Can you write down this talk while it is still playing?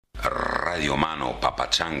Radio Mano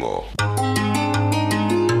Papachango.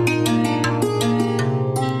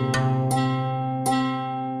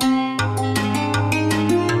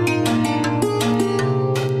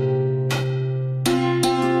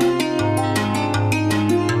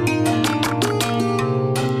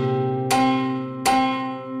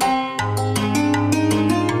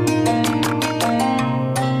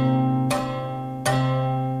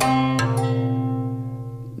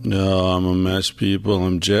 People,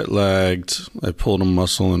 I'm jet lagged. I pulled a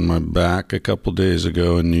muscle in my back a couple days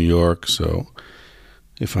ago in New York, so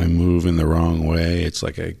if I move in the wrong way, it's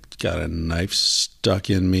like I got a knife stuck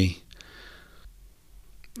in me.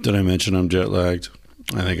 Did I mention I'm jet lagged?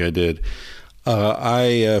 I think I did.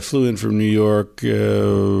 I flew in from New York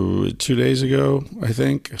 2 days ago, I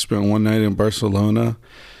think. I spent one night in Barcelona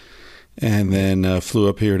and then flew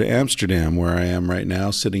up here to Amsterdam, where I am right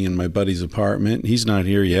now, sitting in my buddy's apartment. He's not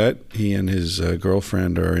here yet. He and his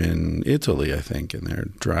girlfriend are in Italy, I think, and they're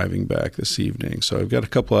driving back this evening. So I've got a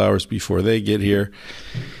couple hours before they get here.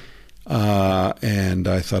 And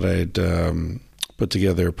I thought I'd put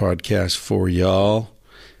together a podcast for y'all,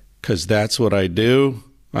 because that's what I do.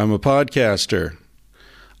 I'm a podcaster.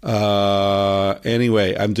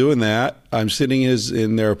 Anyway, I'm doing that. I'm sitting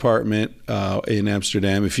in their apartment in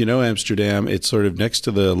Amsterdam. If you know Amsterdam, it's sort of next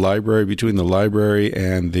to the library, between the library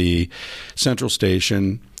and the central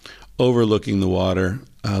station, overlooking the water,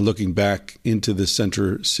 looking back into the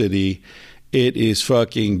center city. It is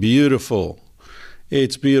fucking beautiful.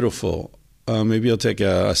 It's beautiful. Maybe I'll take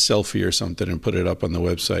a selfie or something and put it up on the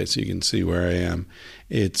website so you can see where I am.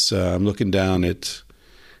 It's I'm looking down at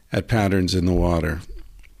patterns in the water.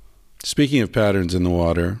 Speaking of patterns in the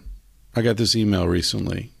water, I got this email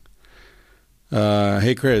recently.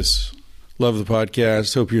 Hey, Chris, love the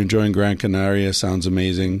podcast. Hope you're enjoying Gran Canaria. Sounds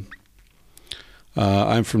amazing.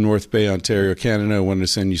 I'm from North Bay, Ontario, Canada. I wanted to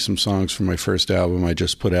send you some songs from my first album I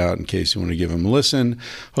just put out in case you want to give them a listen.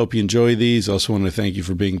 Hope you enjoy these. Also want to thank you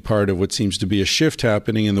for being part of what seems to be a shift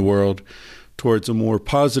happening in the world towards a more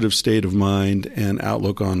positive state of mind and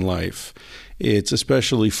outlook on life. It's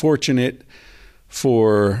especially fortunate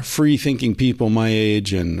for free-thinking people my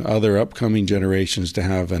age and other upcoming generations to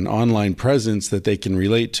have an online presence that they can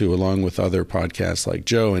relate to, along with other podcasts like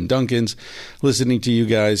Joe and Duncan's. Listening to you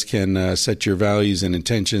guys can set your values and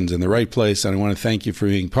intentions in the right place, and I want to thank you for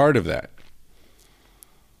being part of that.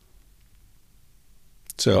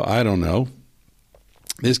 So, I don't know.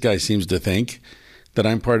 This guy seems to think that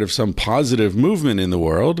I'm part of some positive movement in the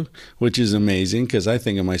world, which is amazing because I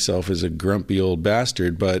think of myself as a grumpy old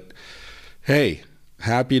bastard, but hey,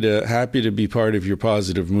 happy to be part of your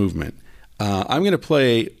positive movement. I'm going to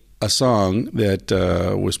play a song that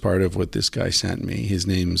was part of what this guy sent me. His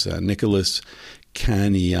name's Nicholas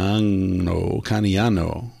Cangiano,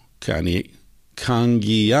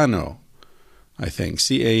 I think.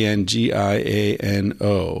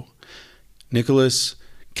 Cangiano. Nicholas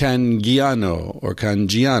Cangiano or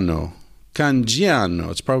Cangiano. Cangiano.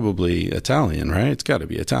 It's probably Italian, right? It's got to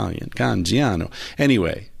be Italian. Cangiano.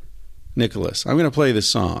 Anyway, Nicholas. I'm going to play this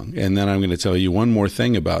song, and then I'm going to tell you one more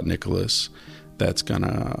thing about Nicholas that's going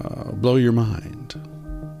to blow your mind.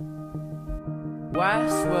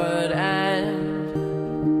 Westward and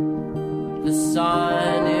the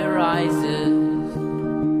sun, it rises.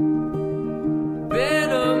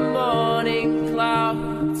 Bitter morning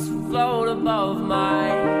clouds float above my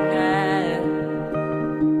head,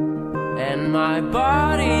 and my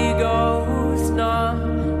body goes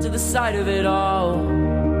numb to the sight of it all.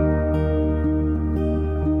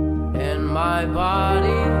 My body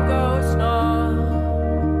goes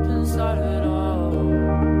numb to the sight of it all.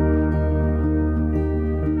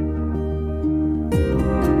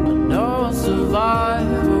 No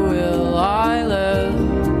survivor will I live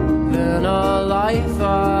in a life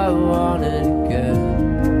I wanna get.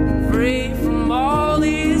 Free from all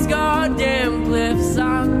these goddamn cliffs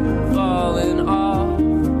I'm falling off.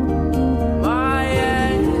 My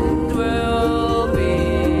end will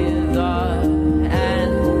be the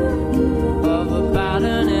end of a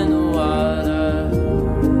pattern in the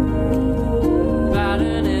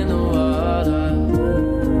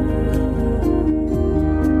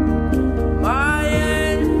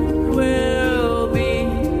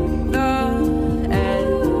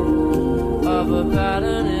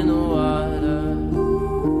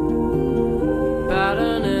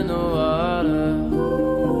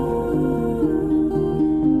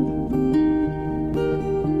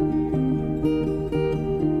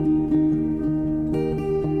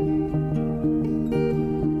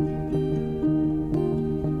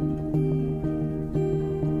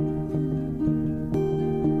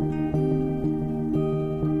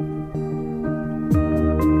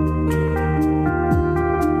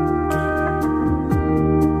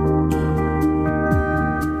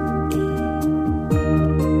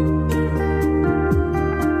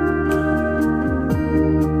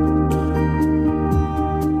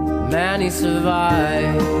many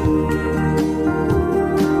survive,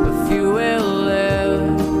 but few will live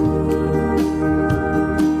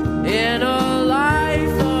in a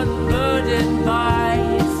life unburdened by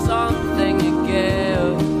something you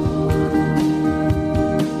give,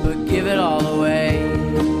 but give it all away,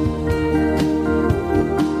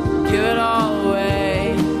 give it all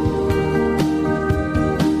away,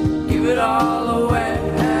 give it all away.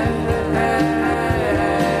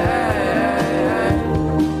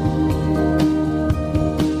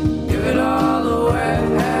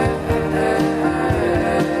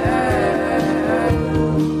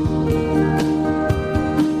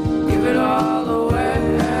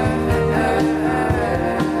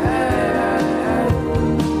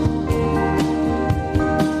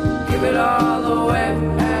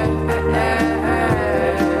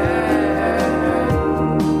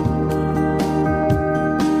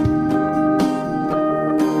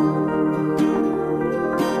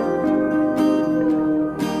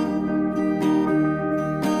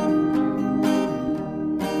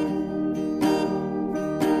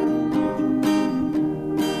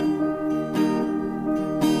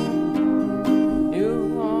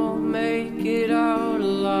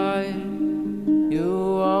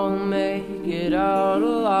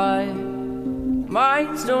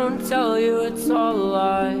 Minds don't tell you it's all a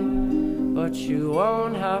lie, but you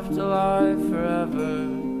won't have to lie forever.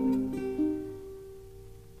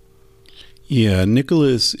 Yeah,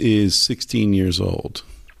 Nicholas is 16 years old.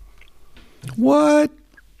 What?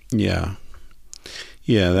 Yeah.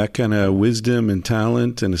 Yeah, that kind of wisdom and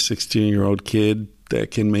talent in a 16-year-old kid,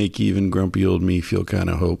 that can make even grumpy old me feel kind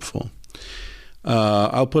of hopeful.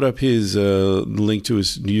 I'll put up his link to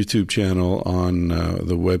his YouTube channel on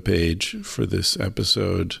the webpage for this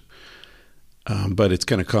episode, but it's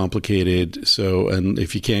kind of complicated. So, and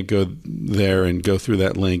if you can't go there and go through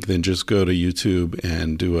that link, then just go to YouTube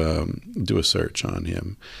and do a search on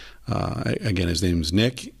him. Again, his name is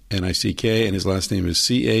Nick, N-I-C-K, and his last name is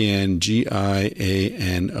Cangiano,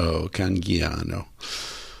 Cangiano.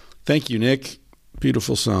 Thank you, Nick.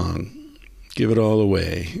 Beautiful song. Give it all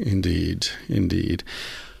away. Indeed. Indeed.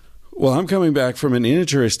 Well, I'm coming back from an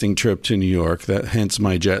interesting trip to New York, hence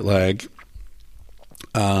my jet lag.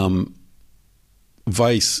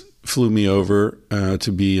 Vice flew me over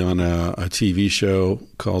to be on a TV show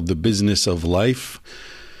called The Business of Life.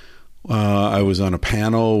 I was on a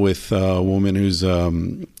panel with a woman who's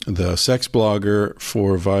the sex blogger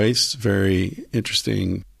for Vice. Very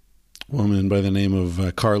interesting woman by the name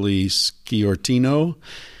of Carly Sciortino.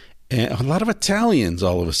 And a lot of Italians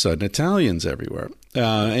all of a sudden, Italians everywhere.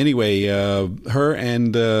 Anyway, her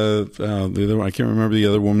and the other one, I can't remember the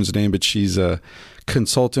other woman's name, but she's a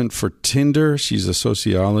consultant for Tinder. She's a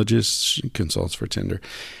sociologist. She consults for Tinder.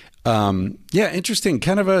 Yeah, interesting.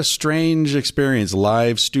 Kind of a strange experience.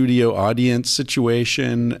 Live studio audience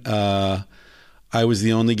situation. I was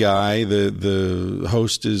the only guy. The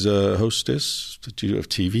host is a hostess. Do you have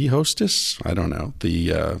TV hostess? I don't know.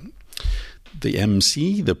 The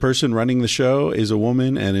MC, the person running the show, is a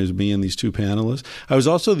woman, and it was me and these two panelists. I was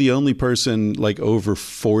also the only person like over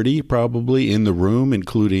 40 probably in the room,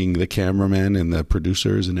 including the cameraman and the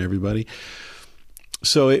producers and everybody.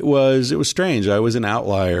 So it was strange. I was an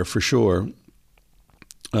outlier for sure.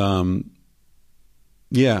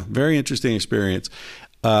 Yeah, very interesting experience.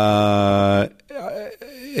 And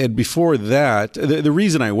before that, the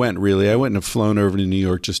reason I went and have flown over to New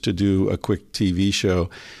York just to do a quick TV show.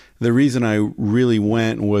 The reason I really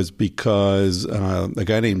went was because a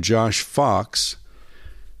guy named Josh Fox,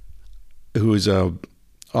 who is a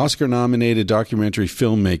Oscar-nominated documentary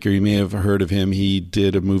filmmaker, you may have heard of him. He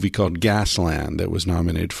did a movie called Gasland that was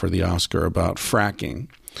nominated for the Oscar about fracking,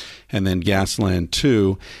 and then Gasland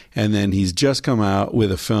 2, and then he's just come out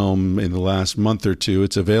with a film in the last month or two.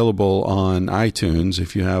 It's available on iTunes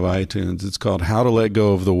if you have iTunes. It's called How to Let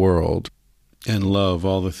Go of the World and Love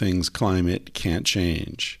All the Things Climate Can't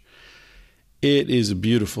Change. It is a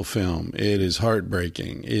beautiful film. It is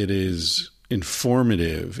heartbreaking. It is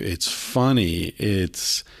informative. It's funny.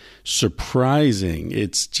 It's surprising.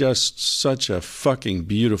 It's just such a fucking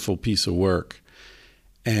beautiful piece of work.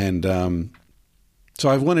 And so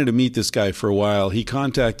I've wanted to meet this guy for a while. He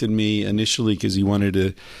contacted me initially because he wanted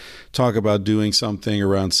to talk about doing something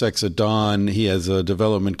around Sex at Dawn. He has a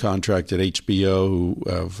development contract at HBO who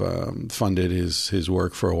have funded his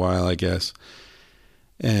work for a while, I guess.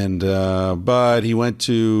 And but he went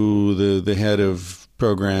to the head of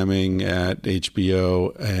programming at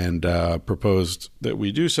HBO and proposed that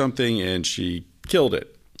we do something, and she killed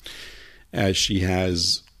it, as she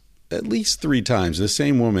has at least 3 times. The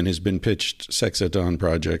same woman has been pitched Sex at Dawn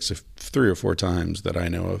projects 3 or 4 times that I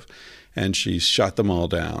know of, and she shot them all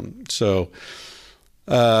down. So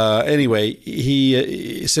anyway,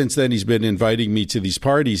 he since then he's been inviting me to these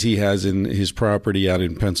parties he has in his property out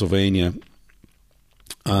in Pennsylvania.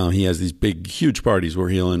 He has these big, huge parties where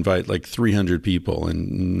he'll invite like 300 people,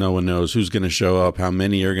 and no one knows who's going to show up, how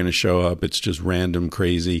many are going to show up. It's just random,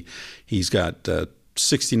 crazy. He's got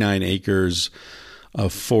 69 acres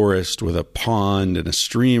of forest with a pond and a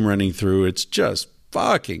stream running through. It's just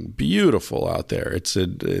fucking beautiful out there. It's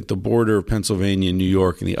at the border of Pennsylvania and New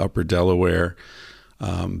York in the upper Delaware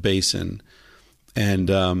basin.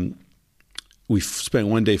 And we spent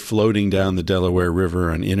one day floating down the Delaware River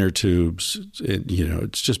on inner tubes.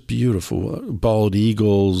 It's just beautiful. Bald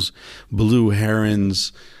eagles, blue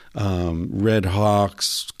herons, red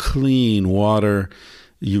hawks, clean water.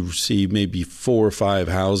 You see maybe 4 or 5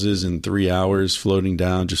 houses in 3 hours floating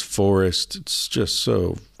down, just forest. It's just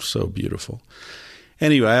so, so beautiful.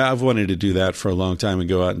 Anyway, I've wanted to do that for a long time and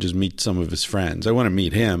go out and just meet some of his friends. I want to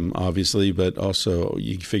meet him, obviously, but also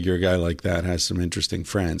you figure a guy like that has some interesting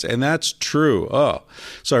friends. And that's true.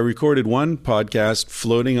 So I recorded one podcast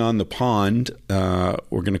floating on the pond. We're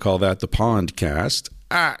going to call that the Pondcast.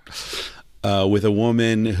 With a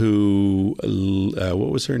woman who, what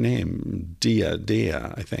was her name? Dia,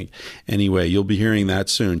 I think. Anyway, you'll be hearing that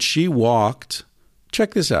soon. She walked,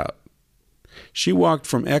 check this out. She walked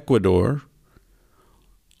from Ecuador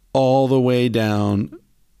all the way down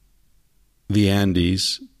the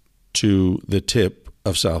Andes to the tip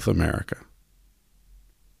of South America.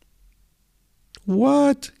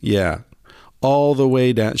 What? Yeah. All the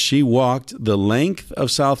way down. She walked the length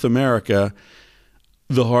of South America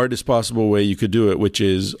the hardest possible way you could do it, which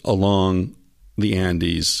is along the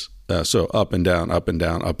Andes. So up and down, up and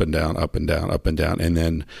down, up and down, up and down, up and down, and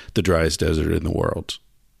then the driest desert in the world.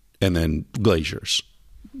 And then glaciers.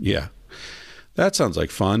 Yeah. That sounds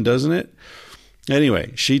like fun, doesn't it?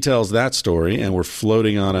 Anyway, she tells that story, and we're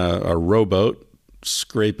floating on a rowboat,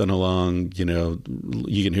 scraping along.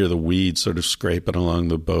 You can hear the weeds sort of scraping along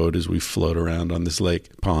the boat as we float around on this lake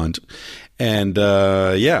pond. And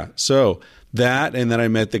so that, and then I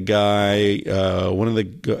met the guy,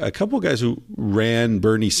 a couple of guys who ran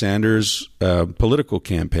Bernie Sanders' political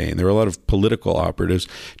campaign. There were a lot of political operatives.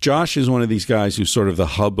 Josh is one of these guys who's sort of the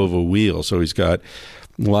hub of a wheel. So he's got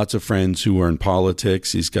lots of friends who are in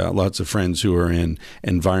politics. He's got lots of friends who are in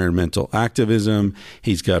environmental activism.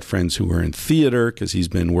 He's got friends who are in theater because he's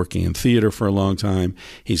been working in theater for a long time.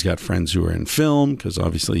 He's got friends who are in film because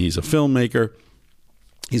obviously he's a filmmaker.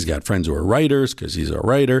 He's got friends who are writers because he's a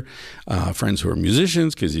writer. Friends who are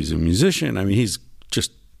musicians because he's a musician. I mean, he's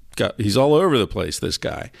all over the place, this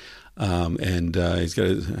guy. He's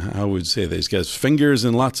got, I would say that he's got his fingers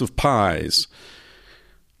in lots of pies.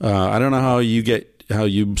 I don't know how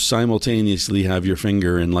you simultaneously have your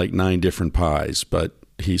finger in like 9 different pies, but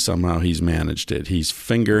he's managed it. He's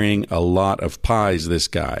fingering a lot of pies, this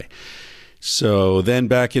guy. So then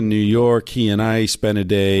back in New York, he and I spent a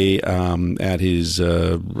day at his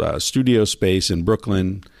studio space in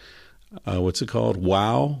Brooklyn. What's it called?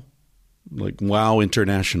 Wow? Like Wow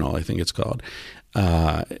International, I think it's called.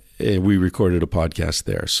 We recorded a podcast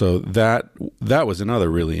there. So that was another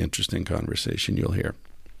really interesting conversation you'll hear.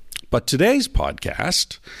 But today's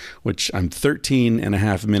podcast, which I'm 13 and a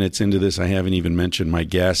half minutes into this, I haven't even mentioned my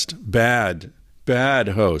guest. Bad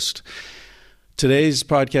host. Today's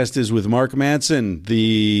podcast is with Mark Manson,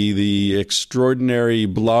 the extraordinary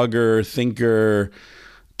blogger, thinker,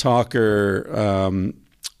 talker,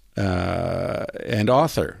 and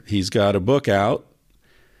author. He's got a book out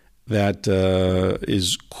that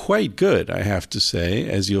is quite good, I have to say,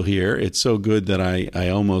 as you'll hear. It's so good that I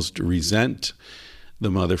almost resent the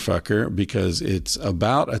motherfucker because it's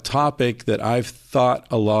about a topic that I've thought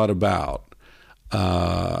a lot about.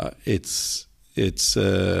 It's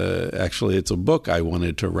a book I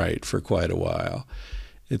wanted to write for quite a while.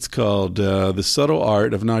 It's called The Subtle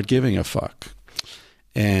Art of Not Giving a Fuck.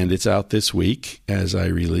 And it's out this week as I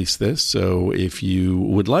release this. So if you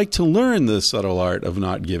would like to learn the subtle art of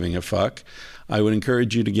not giving a fuck, I would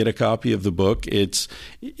encourage you to get a copy of the book.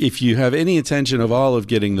 If you have any intention of all of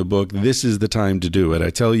getting the book, this is the time to do it. I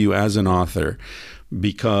tell you as an author,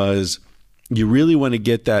 because you really want to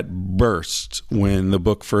get that burst when the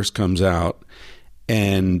book first comes out,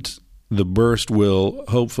 and the burst will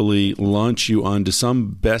hopefully launch you onto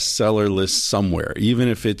some bestseller list somewhere, even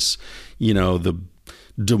if it's, the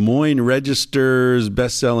Des Moines Register's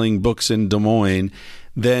best-selling books in Des Moines.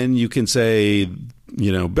 Then you can say,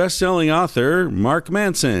 best-selling author Mark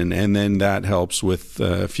Manson, and then that helps with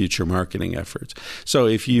future marketing efforts. So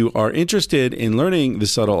if you are interested in learning the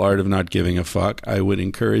subtle art of not giving a fuck, I would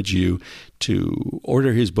encourage you to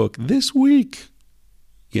order his book this week.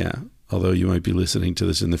 Yeah, although you might be listening to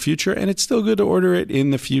this in the future, and it's still good to order it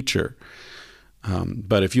in the future.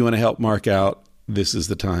 But if you want to help Mark out, this is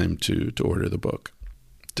the time to order the book.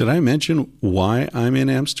 Did I mention why I'm in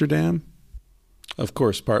Amsterdam? Of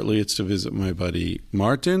course, partly it's to visit my buddy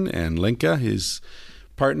Martin and Lenka, his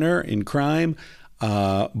partner in crime.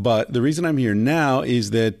 But the reason I'm here now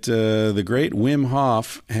is that the great Wim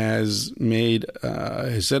Hof has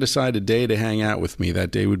set aside a day to hang out with me.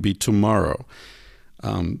 That day would be tomorrow.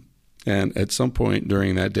 And at some point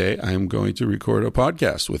during that day, I'm going to record a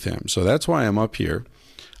podcast with him. So that's why I'm up here.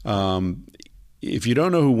 If you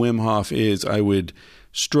don't know who Wim Hof is, I would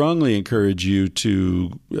strongly encourage you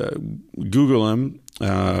to Google him.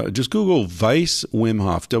 Just Google Vice Wim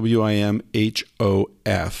Hof, WIMHOF,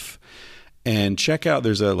 and check out.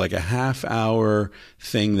 There's a half-hour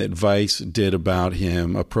thing that Vice did about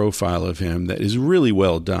him, a profile of him that is really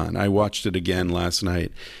well done. I watched it again last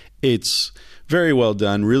night. It's very well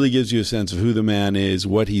done. Really gives you a sense of who the man is,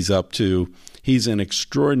 what he's up to. He's an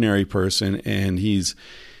extraordinary person, and he's,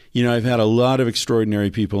 I've had a lot of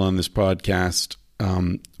extraordinary people on this podcast.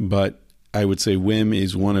 But I would say Wim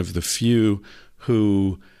is one of the few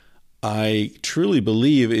who I truly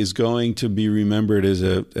believe is going to be remembered as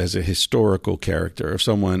a historical character, or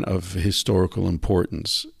someone of historical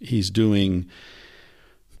importance. He's doing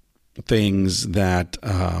things that,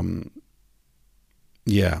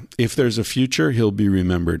 if there's a future, he'll be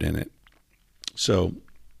remembered in it. So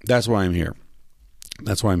that's why I'm here.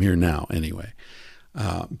 That's why I'm here now, anyway.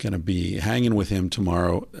 I'm going to be hanging with him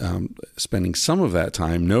tomorrow, spending some of that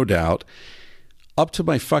time, no doubt, up to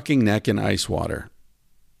my fucking neck in ice water.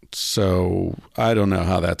 So I don't know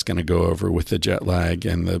how that's going to go over with the jet lag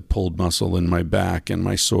and the pulled muscle in my back and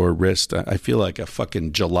my sore wrist. I feel like a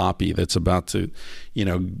fucking jalopy that's about to,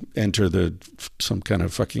 enter some kind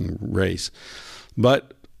of fucking race.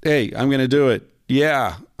 But hey, I'm going to do it.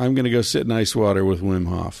 Yeah, I'm going to go sit in ice water with Wim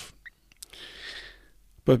Hof.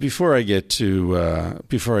 But before I get too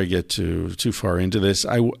far into this,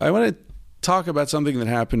 I want to talk about something that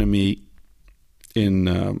happened to me in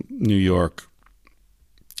New York,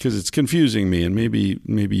 because it's confusing me, and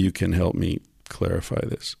maybe you can help me clarify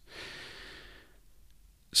this.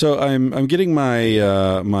 So I'm getting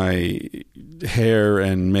my my hair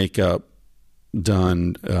and makeup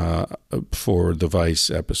done for the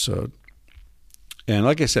Vice episode, and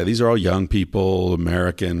like I said, these are all young people,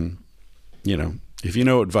 American, If you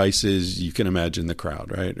know what Vice is, you can imagine the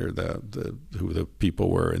crowd, right? Or who the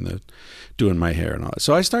people were doing my hair and all that.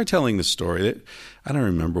 So I start telling the story that I don't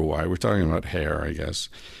remember why. We're talking about hair, I guess.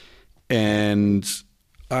 And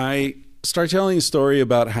I start telling a story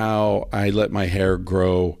about how I let my hair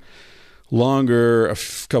grow longer a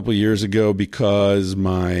couple years ago because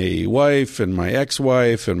my wife and my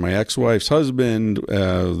ex-wife and my ex-wife's husband,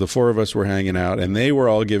 the four of us were hanging out, and they were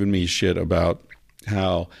all giving me shit about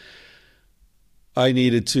how I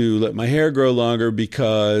needed to let my hair grow longer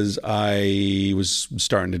because I was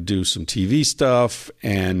starting to do some TV stuff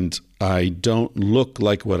and I don't look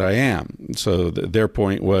like what I am. So their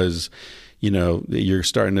point was, you're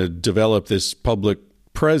starting to develop this public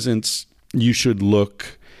presence. You should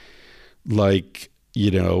look like,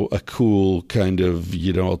 a cool kind of,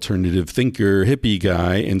 alternative thinker, hippie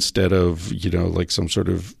guy instead of, like some sort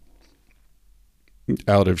of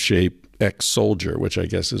out of shape ex-soldier, which I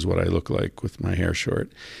guess is what I look like with my hair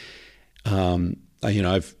short.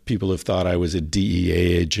 People have thought I was a DEA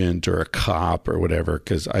agent or a cop or whatever,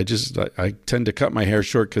 because I tend to cut my hair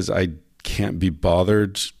short because I can't be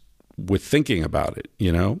bothered with thinking about it.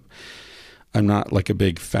 I'm not like a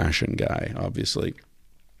big fashion guy, obviously.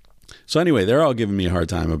 So anyway, they're all giving me a hard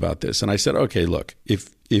time about this, and I said, okay, look,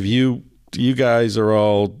 if you guys are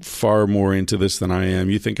all far more into this than I am.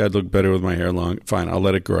 You think I'd look better with my hair long? Fine, I'll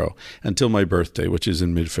let it grow until my birthday, which is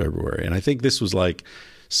in mid-February. And I think this was like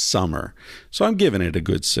summer. So I'm giving it a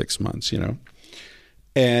good 6 months,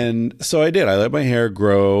 And so I did. I let my hair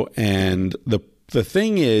grow. And the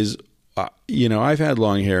thing is, I've had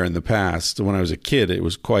long hair in the past. When I was a kid, it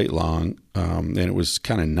was quite long. And it was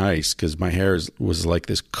kind of nice because my hair was like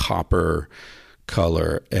this copper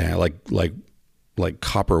color, like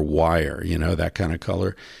copper wire, that kind of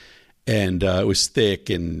color. And it was thick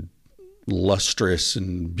and lustrous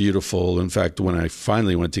and beautiful. In fact, when I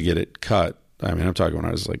finally went to get it cut, I'm talking when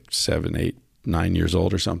I was like 7, 8, 9 years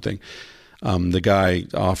old or something, the guy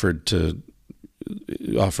offered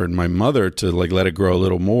my mother to like let it grow a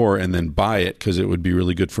little more and then buy it because it would be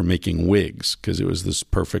really good for making wigs because it was this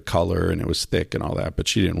perfect color and it was thick and all that. But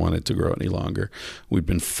she didn't want it to grow any longer. We'd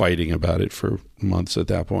been fighting about it for months at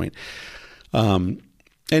that point.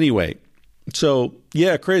 Anyway, So,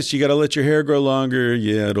 yeah, Chris, you got to let your hair grow longer.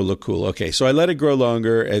 Yeah, it'll look cool. Okay, so I let it grow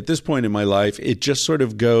longer. At this point in my life, it just sort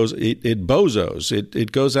of goes, it bozos.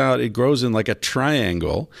 It goes out, it grows in like a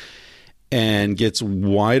triangle and gets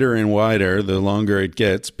wider and wider the longer it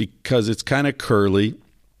gets because it's kind of curly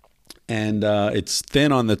and it's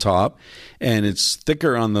thin on the top and it's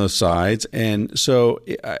thicker on the sides. And so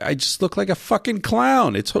I just look like a fucking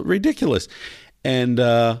clown. It's ridiculous. And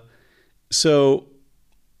so...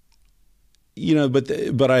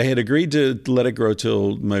 but I had agreed to let it grow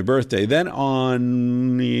till my birthday. Then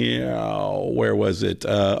on, where was it?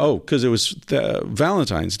 Because it was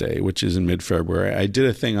Valentine's Day, which is in mid-February. I did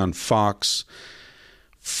a thing on Fox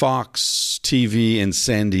TV in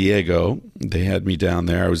San Diego. They had me down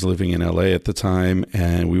there. I was living in LA at the time,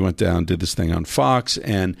 and we went down, did this thing on Fox,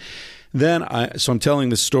 and then so I'm telling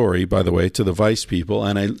this story, by the way, to the Vice people,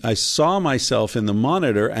 and I saw myself in the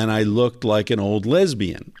monitor, and I looked like an old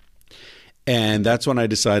lesbian. And that's when I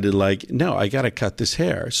decided, like, no, I got to cut this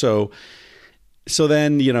hair. So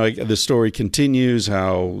then, the story continues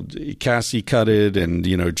how Cassie cut it and,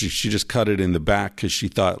 she just cut it in the back because she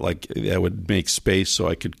thought, like, that would make space so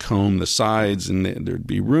I could comb the sides and there'd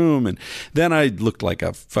be room. And then I looked like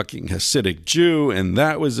a fucking Hasidic Jew. And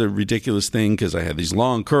that was a ridiculous thing because I had these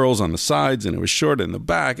long curls on the sides and it was short in the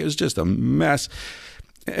back. It was just a mess.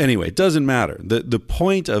 Anyway, it doesn't matter. The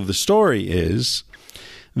point of the story is...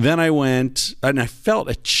 Then I went, and I felt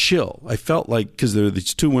a chill. I felt like, because there were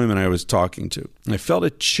these two women I was talking to, and I felt a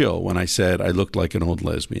chill when I said I looked like an old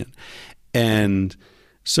lesbian. And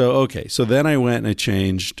so then I went and I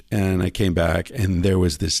changed, and I came back, and there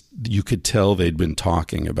was this, you could tell they'd been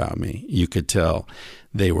talking about me. You could tell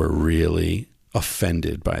they were really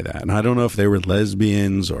offended by that. And I don't know if they were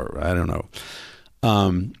lesbians or I don't know.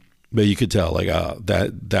 But you could tell, like,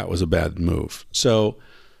 that was a bad move. So...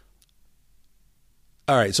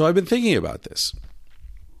 All right, so I've been thinking about this.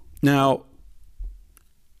 Now,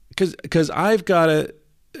 because I've got to,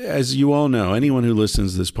 as you all know, anyone who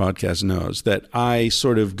listens to this podcast knows that I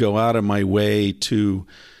sort of go out of my way to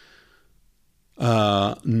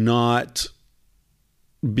not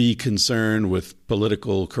be concerned with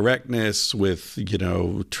political correctness, with,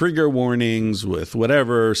 trigger warnings, with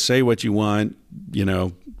whatever, say what you want,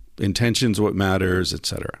 intentions what matters,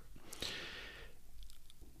 etc.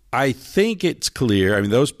 I think it's clear. I mean,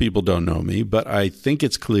 those people don't know me, but I think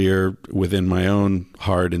it's clear within my own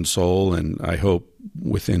heart and soul, and I hope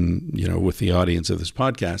within, with the audience of this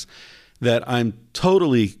podcast, that I'm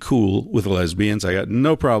totally cool with lesbians. I got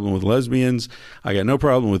no problem with lesbians. I got no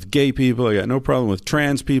problem with gay people. I got no problem with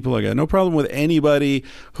trans people. I got no problem with anybody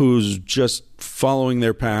who's just following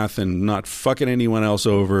their path and not fucking anyone else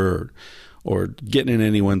over or getting in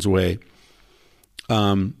anyone's way.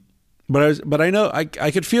 But I know I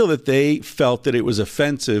could feel that they felt that it was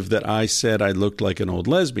offensive that I said I looked like an old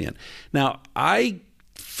lesbian. Now, I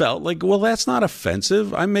felt like, well, that's not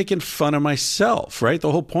offensive. I'm making fun of myself, right?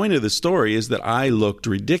 The whole point of the story is that I looked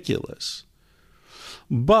ridiculous.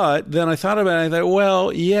 But then I thought about it. I thought,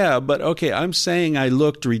 well, yeah, but okay, I'm saying I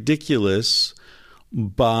looked ridiculous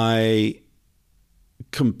by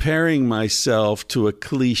comparing myself to a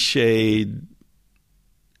cliched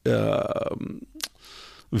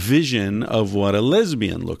vision of what a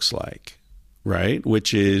lesbian looks like, right?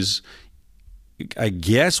 Which is, I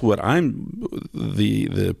guess what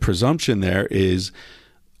the presumption there is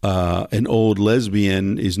an old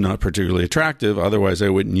lesbian is not particularly attractive. Otherwise, I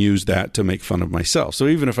wouldn't use that to make fun of myself. So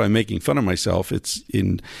even if I'm making fun of myself,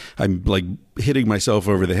 I'm like hitting myself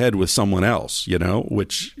over the head with someone else,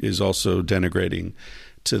 which is also denigrating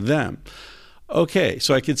to them. Okay,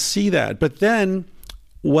 so I could see that. But then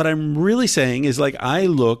what I'm really saying is, like, I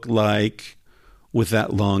look like, with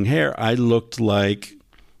that long hair, I looked like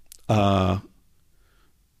a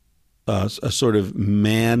sort of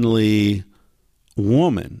manly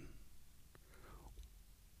woman,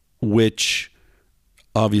 which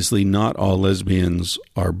obviously not all lesbians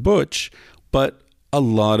are butch, but a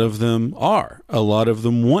lot of them are. A lot of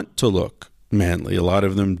them want to look manly. A lot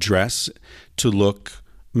of them dress to look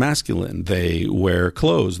masculine. They wear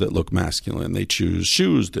clothes that look masculine. They choose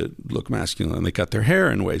shoes that look masculine. They cut their hair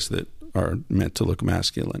in ways that are meant to look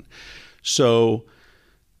masculine. So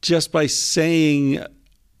just by saying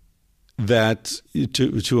that,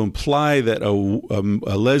 to imply that a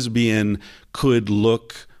lesbian could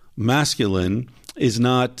look masculine is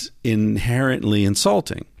not inherently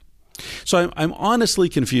insulting. So I'm honestly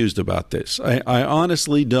confused about this. I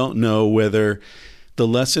honestly don't know whether the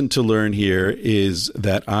lesson to learn here is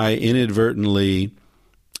that I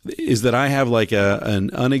have like an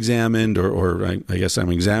unexamined, or I guess I'm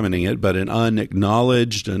examining it, but an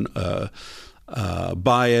unacknowledged and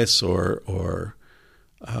bias or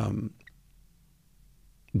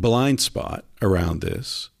blind spot around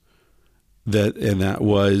this, that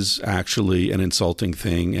was actually an insulting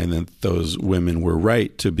thing, and that those women were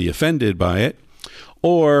right to be offended by it,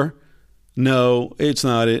 or no, it's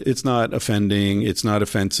not offending, it's not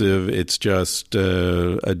offensive, it's just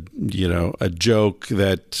a joke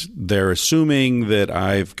that they're assuming that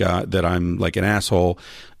I'm like an asshole.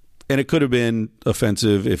 And it could have been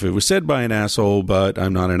offensive if it was said by an asshole, but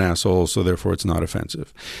I'm not an asshole, so therefore it's not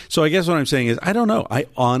offensive. So I guess what I'm saying is, I don't know. I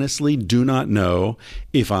honestly do not know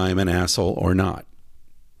if I'm an asshole or not.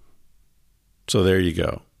 So there you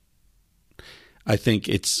go. I think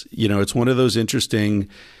it's one of those interesting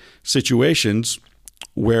situations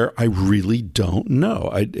where I really don't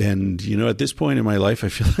know. At this point in my life, I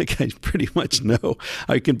feel like I pretty much know.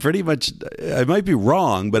 I might be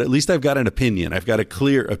wrong, but at least I've got an opinion. I've got a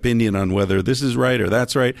clear opinion on whether this is right or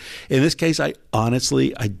that's right. In this case, I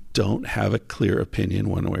don't have a clear opinion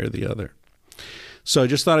one way or the other. So I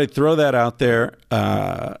just thought I'd throw that out there,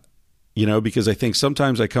 because I think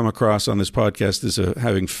sometimes I come across on this podcast as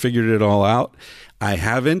having figured it all out. I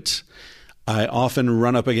haven't. I often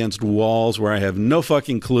run up against walls where I have no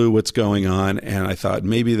fucking clue what's going on, and I thought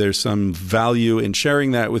maybe there's some value in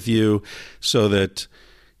sharing that with you so that,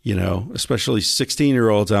 especially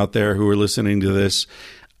 16-year-olds out there who are listening to this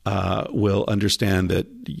will understand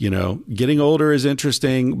that, getting older is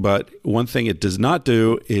interesting, but one thing it does not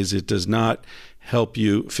do is it does not help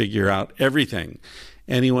you figure out everything.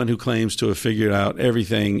 Anyone who claims to have figured out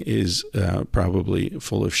everything is probably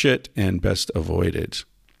full of shit and best avoided.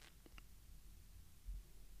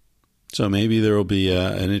 So maybe there will be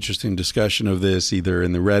an interesting discussion of this either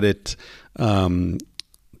in the Reddit,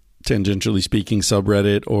 tangentially speaking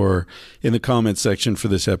subreddit, or in the comments section for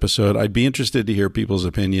this episode. I'd be interested to hear people's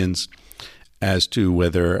opinions as to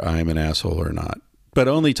whether I'm an asshole or not. But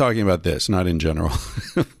only talking about this, not in general.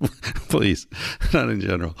 Please, not in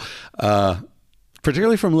general.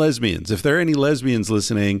 Particularly from lesbians. If there are any lesbians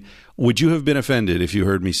listening, would you have been offended if you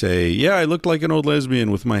heard me say, yeah, I looked like an old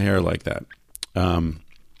lesbian with my hair like that?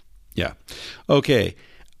 Yeah. Okay.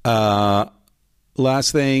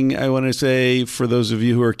 Last thing I want to say for those of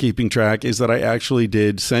you who are keeping track is that I actually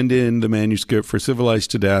did send in the manuscript for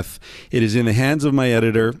Civilized to Death. It is in the hands of my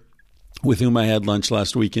editor, with whom I had lunch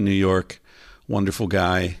last week in New York. Wonderful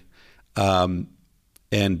guy. And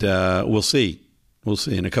we'll see. We'll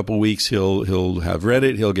see. In a couple of weeks, he'll have read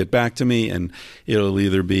it. He'll get back to me, and it'll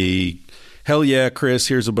either be, hell yeah, Chris,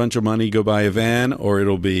 here's a bunch of money, go buy a van, or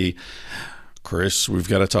it'll be, Chris, we've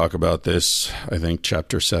got to talk about this. I think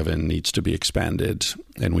Chapter 7 needs to be expanded,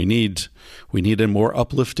 and we need a more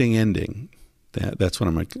uplifting ending. That's what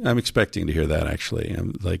I'm expecting to hear that, actually.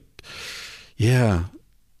 I'm like, yeah.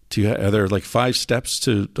 Are there like 5 steps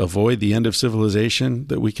to avoid the end of civilization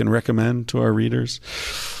that we can recommend to our readers?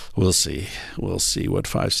 We'll see. We'll see what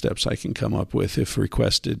 5 steps I can come up with if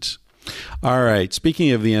requested. All right.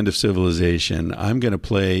 Speaking of the end of civilization, I'm going to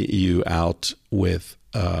play you out with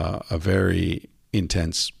a very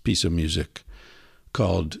intense piece of music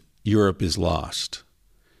called Europe is Lost.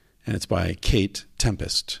 And it's by Kate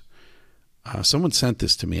Tempest. Someone sent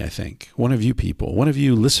this to me, I think. One of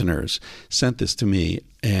you listeners sent this to me,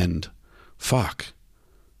 and fuck.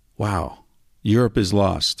 Wow. Europe is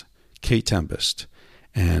Lost. Kate Tempest.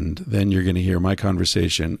 And then you're going to hear my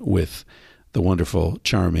conversation with the wonderful,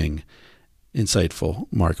 charming, insightful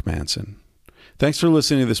Mark Manson. Thanks for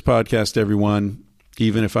listening to this podcast, everyone.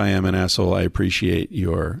 Even if I am an asshole, I appreciate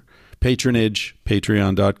your patronage,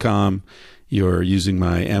 patreon.com. You're using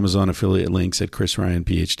my Amazon affiliate links at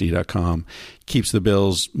chrisryanphd.com. Keeps the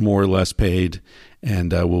bills more or less paid,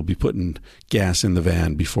 and we'll be putting gas in the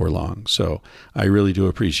van before long. So I really do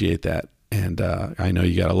appreciate that. And I know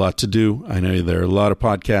you got a lot to do. I know there are a lot of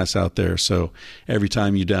podcasts out there. So every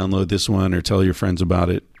time you download this one or tell your friends about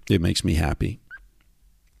it, it makes me happy.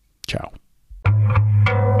 Ciao.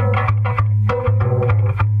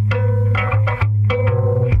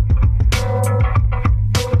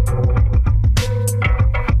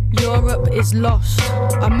 Europe is lost,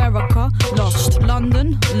 America lost,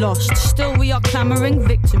 London lost. Still we are clamouring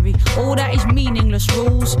victory. All that is meaningless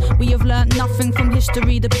rules. We have learnt nothing from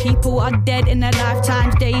history. The people are dead in their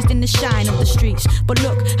lifetimes, dazed in the shine of the streets. But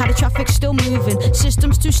look how the traffic's still moving.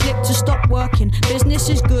 Systems too slick to stop working. Business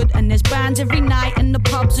is good and there's bands every night in the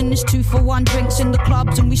pubs, and there's 2-for-1 drinks in the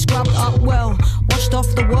clubs, and we scrubbed up well, washed off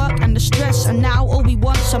the work and the stress, and now all we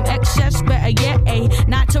want some excess. Better yet, a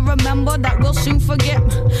night to remember that we'll soon forget.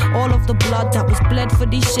 All of the blood that was bled for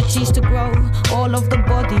these cities to grow, all of the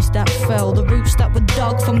bodies that fell, the roots that were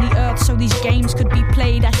dug from the earth's so these games could be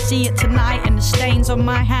played. I see it tonight in the stains on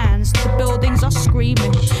my hands. The buildings are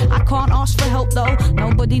screaming. I can't ask for help though,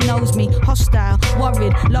 nobody knows me. Hostile,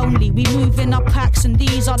 worried, lonely. We move in our packs and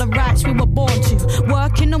these are the rights we were born to.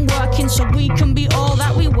 Working and working so we can be all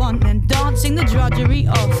that we want, and dancing the drudgery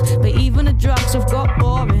of. But even the drugs have got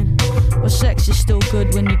boring. But sex is still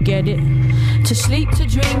good when you get it. To sleep, to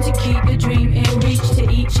dream, to keep the dream in reach. To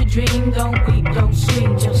eat your dream, don't weep, don't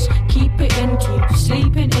scream. Just keep it in, keep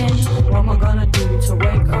sleeping in. What am I gonna do to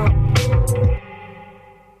wake up?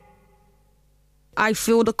 I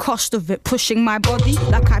feel the cost of it, pushing my body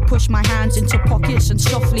like I push my hands into pockets, and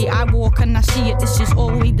softly I walk and I see it, this is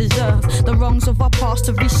all we deserve. The wrongs of our past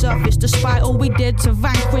have resurfaced despite all we did to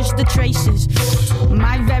vanquish the traces.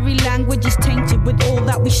 My very language is tainted with all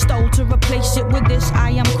that we stole. To replace it with this,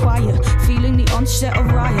 I am quiet, feeling the onset of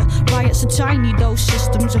riot. Riots are tiny, those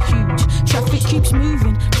systems are huge. Traffic keeps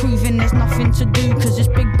moving, proving there's nothing to do, cause it's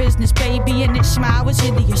big business, baby, and its smile is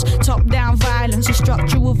hideous. Top-down violence and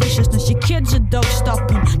structural viciousness. Your kids are dope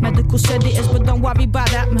stopping medical sedatives, but don't worry about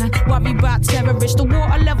that, man. Worry about terrorists. The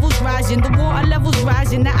water level's rising, the water level's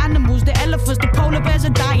rising. The animals, the elephants, the polar bears are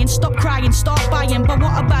dying. Stop crying, start buying. But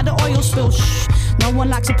what about the oil spill? Shh. No one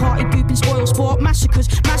likes a party pooping spoil sport. Massacres,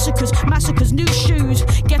 massacres, massacres. New shoes.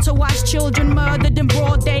 Ghettoized children murdered in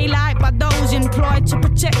broad daylight by those employed to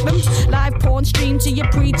protect them. Live porn streamed to your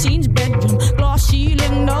preteen's bedroom. Glass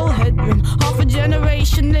ceiling, no headroom. Half a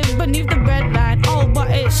generation live beneath the red line. Oh,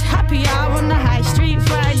 but it's happy hour on the high street.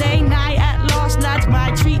 Friday night at last, lads,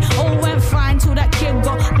 my treat. All went fine till that kid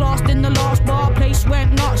got glassed in the last bar. Place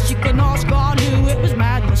went nuts, you can ask Garlu, it was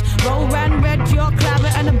madness. Roll ran red, pure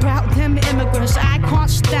claret, and about them immigrants. I can't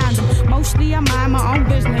stand them, mostly I mind my own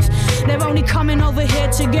business. They're only coming over here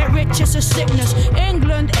to get rich, it's a sickness.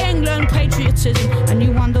 England, England, patriotism. And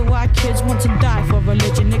you wonder why kids want to die for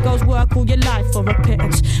religion. It goes work all your life for a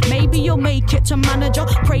pittance. Maybe you'll make it to manager,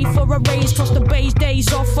 pray for a raise, cross the bay's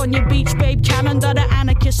days off on your beach babe calendar. The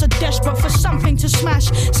anarchists are desperate for something to smash.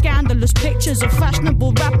 Scandalous pictures of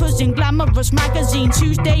fashionable rappers in glamorous magazines.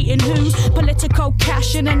 Who's dating who? Political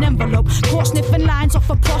cash in an envelope. Caught sniffing lines off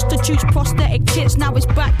of prostitutes' prosthetic tits. Now it's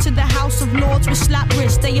back to the House of Lords with slap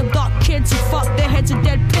wrists. They abduct kids and fuck their heads of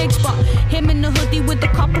dead pigs. But him in the hoodie with a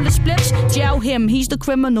couple of spliffs, jail him, he's the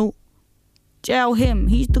criminal. Jail him,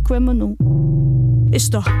 he's the criminal. It's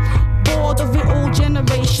the bored of it all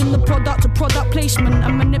generation, the product of product placement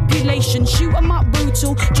and manipulation. Shoot 'em up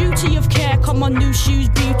brutal, duty of care, come on new shoes,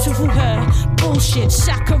 beautiful hair. Bullshit,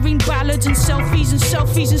 saccharine ballads and selfies and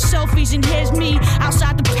selfies and selfies. And here's me,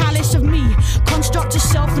 outside the palace of me. Construct of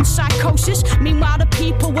self and psychosis. Meanwhile the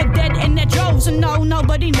people were dead in their droves, and no,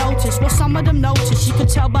 nobody noticed. Well, some of them noticed, you could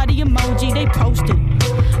tell by the emoji they posted.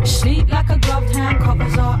 Sleep like a gloved hand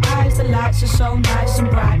covers our eyes. The lights are so nice and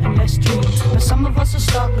bright and let's dream. But some of us are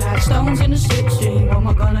stuck like stones in a slipstream. What am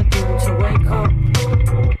I gonna do to wake up?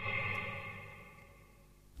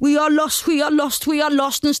 We are lost, we are lost, we are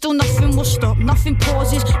lost, and still nothing will stop, nothing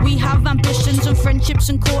pauses. We have ambitions and friendships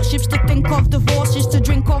and courtships, to think of divorces, to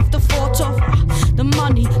drink of the thought of the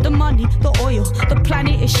money, the oil. The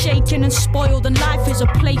planet is shaken and spoiled, and life is a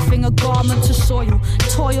plaything, a garment to soil.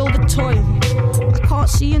 Toil the toil. I can't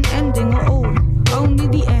see an ending at all, only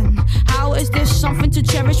the end. How is this something to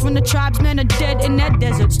cherish when the tribesmen are dead in their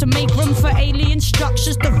deserts? To make room for alien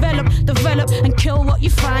structures, develop, and kill what you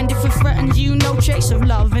find. If it threatens you, no trace of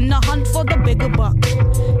love. In the hunt for the bigger buck,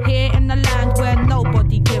 here in the land where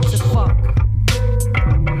nobody gives a fuck.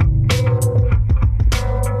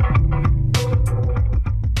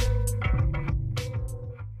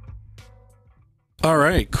 All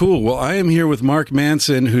right, cool. Well, I am here with Mark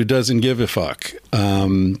Manson, who doesn't give a fuck.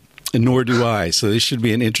 Nor do I. So this should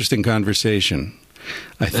be an interesting conversation,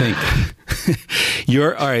 I think.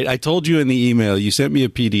 All right. I told you in the email, you sent me a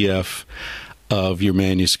PDF of your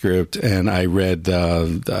manuscript, and I read,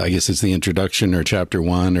 I guess it's the introduction or chapter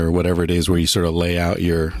 1 or whatever it is, where you sort of lay out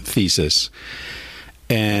your thesis.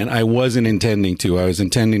 And I wasn't intending to. I was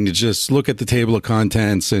intending to just look at the table of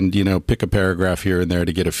contents and, pick a paragraph here and there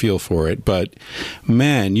to get a feel for it. But,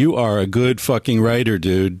 man, you are a good fucking writer,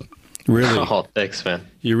 dude. Really. Oh, thanks, man.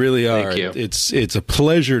 You really are. Thank you. It's a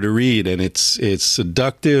pleasure to read, and it's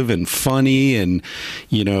seductive and funny, and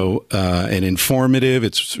and informative.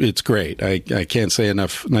 It's great. I can't say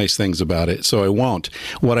enough nice things about it, so I won't.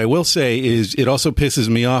 What I will say is it also pisses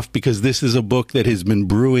me off because this is a book that has been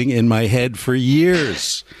brewing in my head for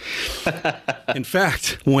years. In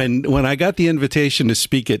fact, when I got the invitation to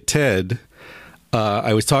speak at TED,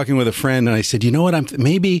 I was talking with a friend, and I said, you know what,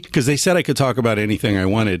 maybe, because they said I could talk about anything I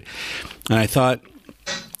wanted, and I thought,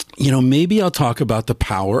 maybe I'll talk about the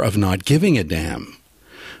power of not giving a damn.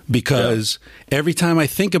 because every time I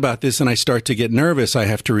think about this and I start to get nervous, I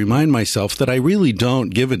have to remind myself that I really don't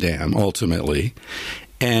give a damn ultimately.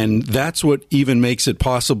 And that's what even makes it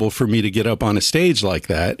possible for me to get up on a stage like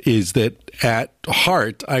that, is that at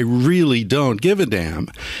heart, I really don't give a damn.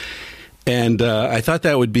 And I thought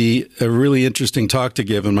that would be a really interesting talk to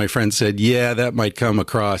give. And my friend said, yeah, that might come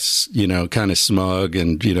across, kind of smug,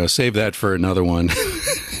 and, save that for another one.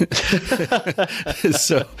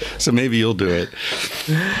 So maybe you'll do it.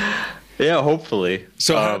 Yeah, hopefully.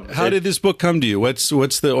 So how did this book come to you? What's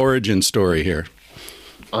the origin story here?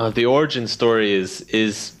 The origin story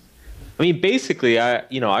is, I mean, basically,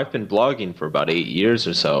 I've been blogging for about 8 years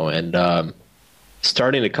or so, and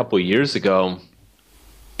starting a couple of years ago,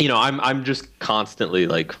 I'm just constantly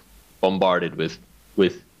like bombarded with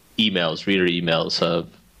emails, reader emails of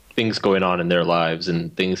things going on in their lives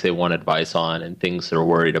and things they want advice on and things they're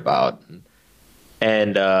worried about,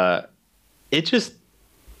 and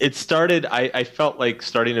it started. I felt like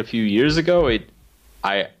starting a few years ago,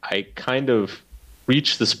 I kind of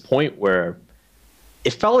reached this point where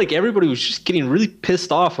it felt like everybody was just getting really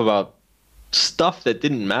pissed off about stuff that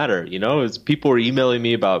didn't matter. As people were emailing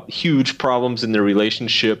me about huge problems in their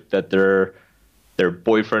relationship, that their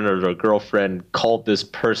boyfriend or their girlfriend called this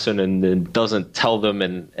person and then doesn't tell them,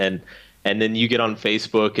 and then you get on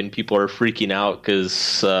Facebook and people are freaking out because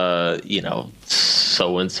so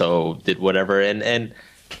and so did whatever, and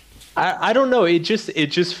I don't know, it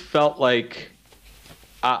just felt like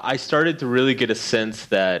I started to really get a sense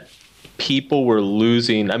that people were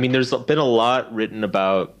losing. I mean, there's been a lot written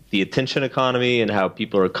about the attention economy and how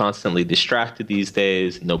people are constantly distracted these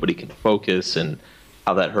days. Nobody can focus and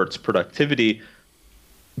how that hurts productivity.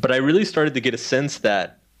 But I really started to get a sense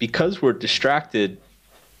that because we're distracted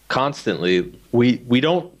constantly, we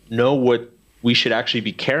don't know what we should actually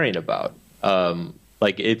be caring about. Not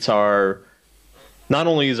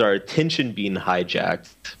only is our attention being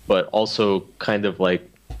hijacked, but also kind of like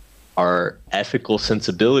our ethical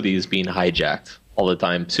sensibilities being hijacked all the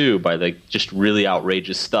time too, by like just really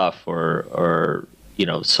outrageous stuff or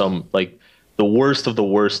some like the worst of the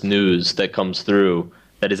worst news that comes through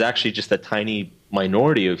that is actually just a tiny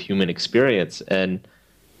minority of human experience. And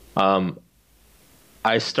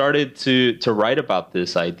I started to write about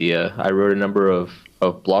this idea. I wrote a number of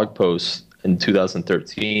blog posts in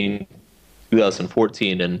 2013,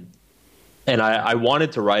 2014, and I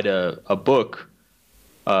wanted to write a book.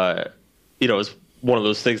 It was one of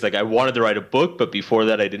those things, like I wanted to write a book, but before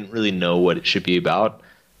that I didn't really know what it should be about.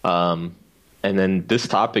 And then this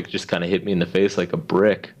topic just kind of hit me in the face like a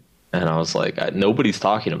brick. And I was like, nobody's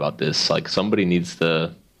talking about this. Like somebody needs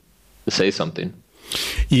to say something.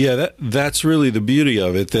 Yeah, that's really the beauty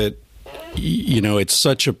of it, that, it's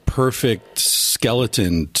such a perfect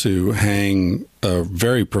skeleton to hang a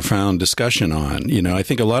very profound discussion on. I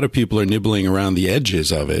think a lot of people are nibbling around the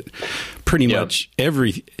edges of it. Pretty much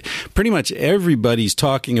everybody's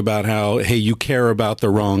talking about how, hey, you care about the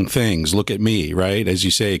wrong things. Look at me, right? As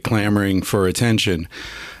you say, clamoring for attention.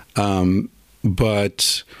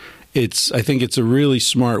 But I think it's a really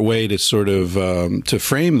smart way to sort of to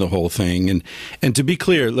frame the whole thing. And to be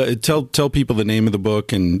clear, tell people the name of the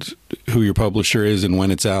book and who your publisher is and when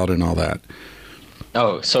it's out and all that.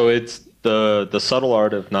 Oh, so it's the Subtle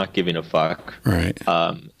Art of Not Giving a Fuck. Right.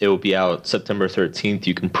 It will be out September 13th.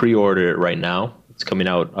 You can pre-order it right now. It's coming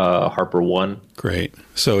out Harper One. Great.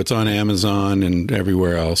 So it's on Amazon and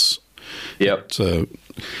everywhere else. Yep. It's a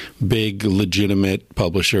big, legitimate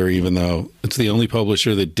publisher, even though it's the only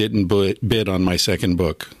publisher that didn't bid on my second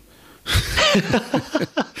book.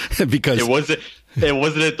 Because it wasn't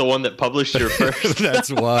the one that published your first.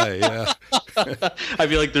 That's why, yeah. I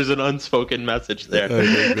feel like there's an unspoken message there. I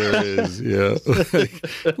think there is, yeah.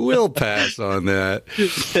 We'll pass on that.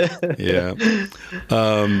 Yeah.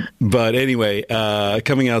 But anyway,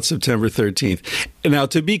 coming out September 13th. Now,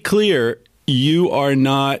 to be clear, you are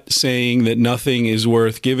not saying that nothing is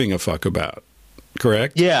worth giving a fuck about,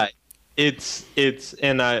 correct? Yeah. It's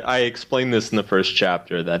and I explained this in the first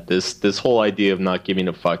chapter, that this whole idea of not giving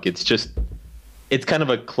a fuck, it's kind of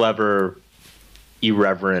a clever,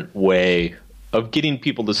 irreverent way of getting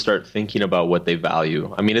people to start thinking about what they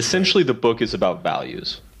value. I mean, essentially the book is about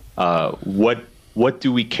values. What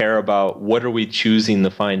do we care about? What are we choosing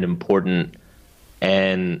to find important?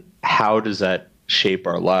 And how does that shape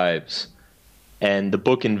our lives? And the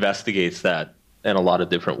book investigates that in a lot of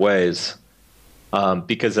different ways.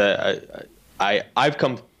 Because I've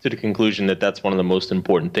come to the conclusion that that's one of the most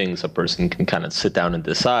important things a person can kind of sit down and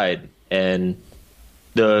decide. And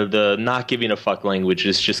the not giving a fuck language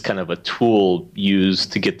is just kind of a tool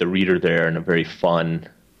used to get the reader there in a very fun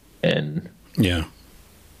and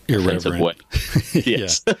offensive way.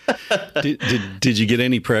 Yes. Did you get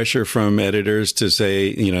any pressure from editors to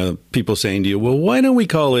say, people saying to you, well, why don't we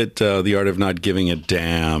call it The Art of Not Giving a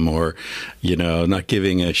Damn, or, not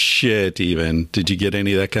giving a shit even? Did you get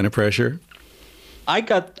any of that kind of pressure? I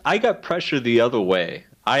got pressure the other way.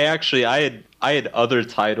 I had other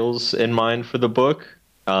titles in mind for the book,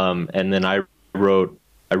 and then I wrote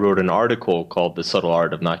an article called The Subtle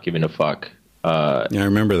Art of Not Giving a Fuck. I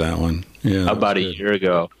remember that one. Yeah, about a year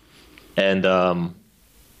ago, and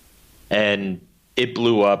it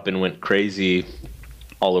blew up and went crazy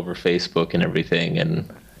all over Facebook and everything.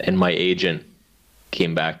 And my agent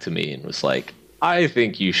came back to me and was like, "I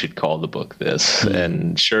think you should call the book this."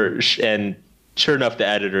 And sure enough, the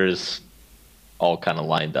editors all kind of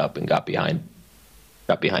lined up and got behind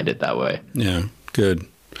it that way. Yeah, good.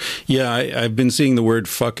 Yeah, I've been seeing the word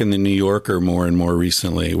fuck in the New Yorker more and more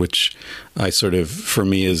recently, which I sort of, for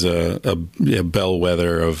me, is a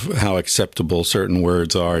bellwether of how acceptable certain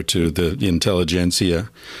words are to the intelligentsia.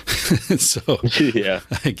 So yeah.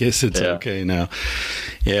 I guess it's okay now.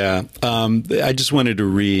 Yeah. I just wanted to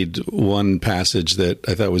read one passage that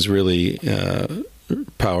I thought was really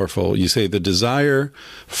powerful. You say the desire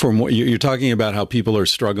for more. You're talking about how people are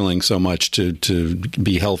struggling so much to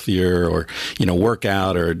be healthier, or work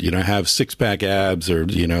out, or have six-pack abs, or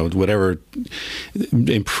whatever,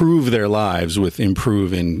 improve their lives, with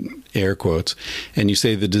improve in air quotes. And you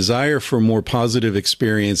say the desire for more positive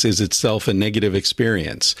experience is itself a negative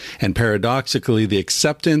experience, and paradoxically, the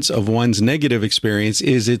acceptance of one's negative experience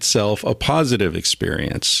is itself a positive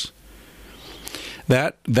experience.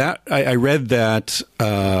 I read that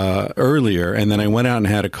earlier, and then I went out and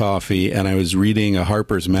had a coffee, and I was reading a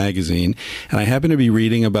Harper's Magazine, and I happened to be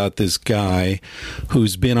reading about this guy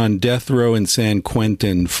who's been on death row in San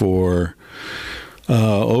Quentin for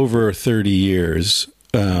over 30 years,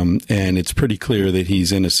 and it's pretty clear that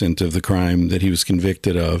he's innocent of the crime that he was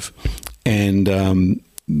convicted of. And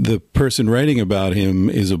the person writing about him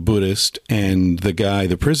is a Buddhist, and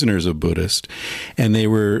the prisoner is a Buddhist. And they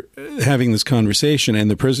were having this conversation, and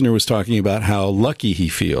the prisoner was talking about how lucky he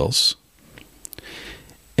feels.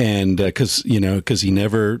 And because he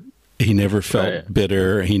never felt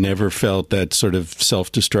bitter. He never felt that sort of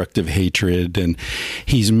self-destructive hatred. And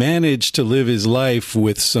he's managed to live his life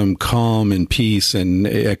with some calm and peace and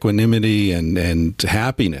equanimity and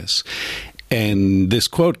happiness. And this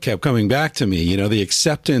quote kept coming back to me, the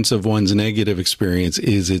acceptance of one's negative experience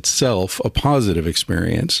is itself a positive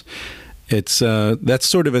experience. It's that's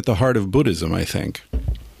sort of at the heart of Buddhism, I think.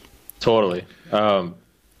 Totally. And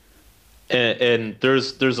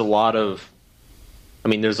there's a lot of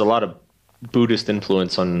Buddhist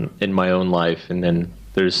influence in my own life, and then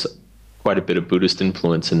there's quite a bit of Buddhist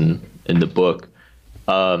influence in the book.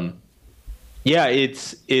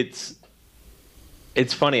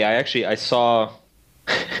 It's funny. I saw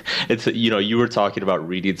it's, you were talking about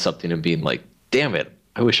reading something and being like, damn it,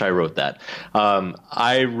 I wish I wrote that.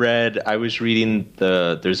 I was reading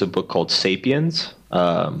there's a book called Sapiens.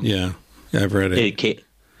 Yeah, I've read it.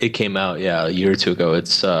 It came out, a year or two ago.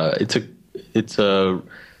 It's a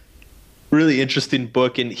really interesting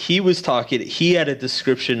book. And he had a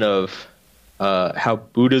description of how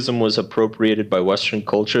Buddhism was appropriated by Western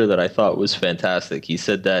culture that I thought was fantastic. He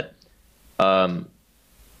said that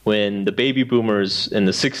when the baby boomers in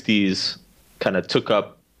the 60s kind of took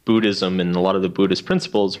up Buddhism and a lot of the Buddhist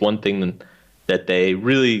principles, one thing that they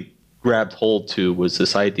really grabbed hold to was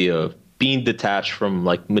this idea of being detached from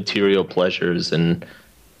like material pleasures and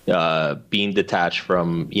being detached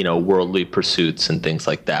from, worldly pursuits and things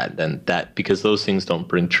like that. And that because those things don't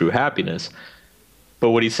bring true happiness. But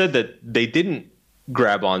what he said that they didn't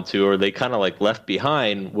grab onto, or they kind of like left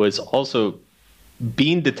behind, was also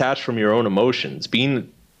being detached from your own emotions,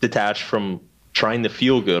 being detached from trying to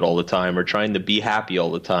feel good all the time or trying to be happy all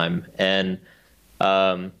the time. And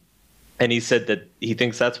he said that he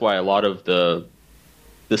thinks that's why a lot of the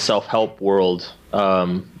self-help world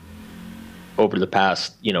over the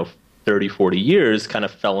past, 30, 40 years kind of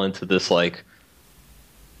fell into this like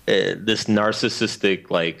this narcissistic,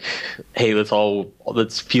 like, hey,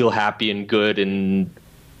 let's feel happy and good and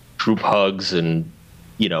group hugs and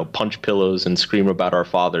punch pillows and scream about our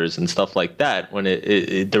fathers and stuff like that, when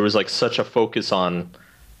there was like such a focus on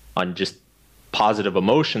just positive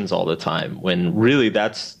emotions all the time, when really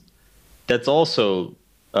that's also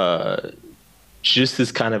just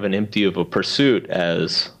as kind of an empty of a pursuit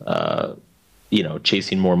as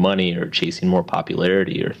chasing more money or chasing more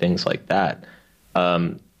popularity or things like that.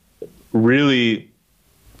 Really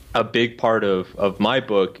a big part of my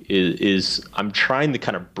book is I'm trying to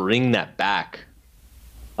kind of bring that back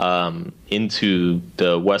into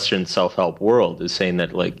the Western self-help world is saying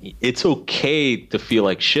that like it's okay to feel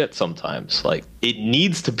like shit sometimes. Like it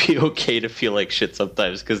needs to be okay to feel like shit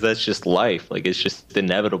sometimes because that's just life. Like it's just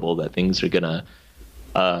inevitable that things are gonna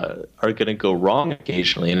go wrong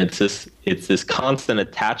occasionally, and it's this constant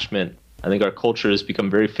attachment. I think our culture has become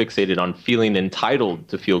very fixated on feeling entitled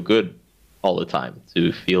to feel good all the time,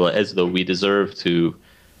 to feel as though we deserve to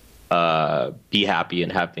be happy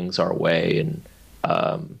and have things our way, and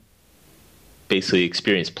basically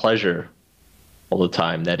experience pleasure all the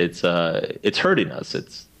time. That it's hurting us.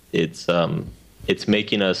 It's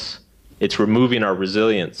making us. It's removing our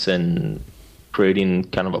resilience and creating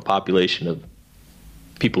kind of a population of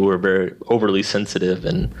people who are very overly sensitive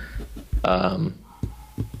and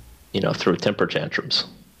throw temper tantrums.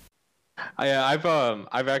 I've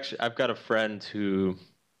got a friend who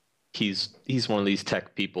he's one of these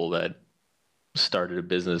tech people that started a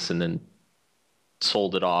business and then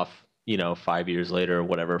sold it off, 5 years later or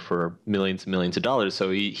whatever for millions and millions of dollars.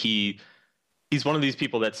 So he's one of these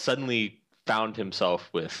people that suddenly found himself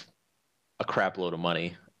with a crap load of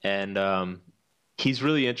money, and he's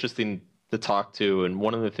really interesting to talk to. And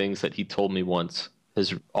one of the things that he told me once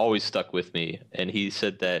has always stuck with me. And he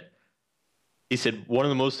said one of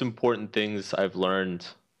the most important things I've learned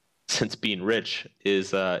since being rich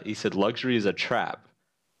is, he said, luxury is a trap.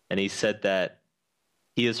 And he said that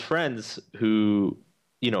he has friends who,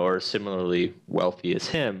 are similarly wealthy as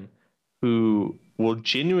him, who will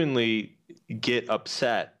genuinely get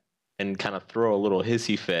upset and kind of throw a little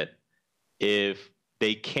hissy fit if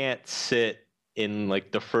they can't sit in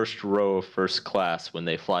like the first row of first class when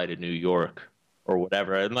they fly to New York or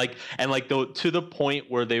whatever. To the point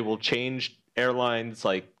where they will change airlines,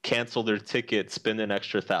 like cancel their ticket, spend an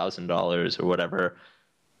extra $1,000 or whatever,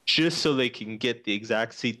 just so they can get the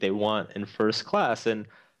exact seat they want in first class. And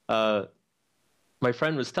my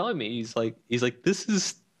friend was telling me, he's like, this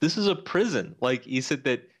is a prison. Like he said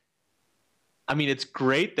that, I mean, it's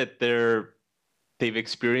great that they've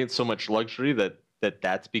experienced so much luxury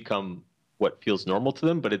that's become what feels normal to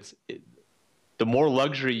them. But the more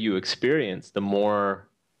luxury you experience, the more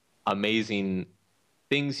amazing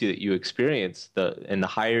things that you experience, and the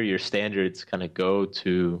higher your standards kind of go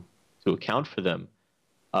to account for them,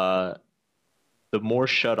 the more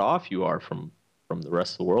shut off you are from the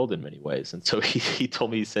rest of the world in many ways. And so he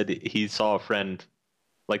told me, he said he saw a friend,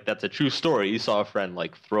 like that's a true story. He saw a friend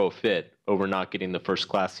like throw a fit over not getting the first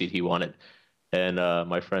class seat he wanted. And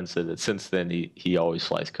my friend said that since then he always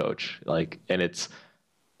flies coach. Like, and it's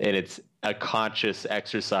a conscious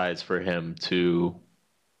exercise for him to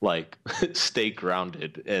like stay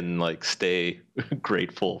grounded and like stay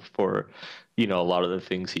grateful for, a lot of the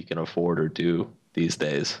things he can afford or do these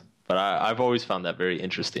days. But I've always found that very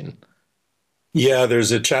interesting. Yeah,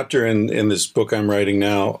 there's a chapter in this book I'm writing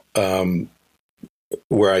now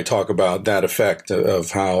where I talk about that effect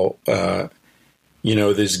of how,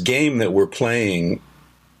 this game that we're playing,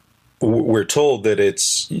 we're told that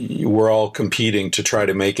we're all competing to try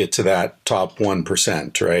to make it to that top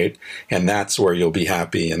 1%, right? And that's where you'll be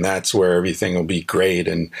happy, and that's where everything will be great,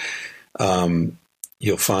 and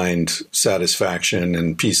you'll find satisfaction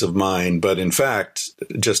and peace of mind. But in fact,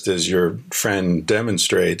 just as your friend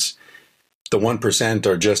demonstrates, the 1%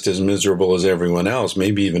 are just as miserable as everyone else,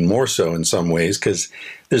 maybe even more so in some ways, because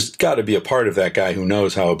there's got to be a part of that guy who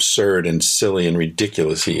knows how absurd and silly and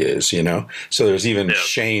ridiculous he is, So there's even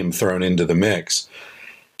shame thrown into the mix.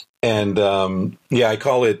 And I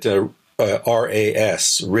call it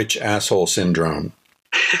RAS, rich asshole syndrome.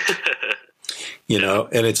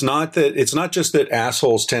 And it's not just that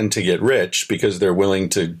assholes tend to get rich because they're willing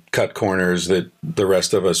to cut corners that the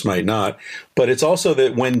rest of us might not, but it's also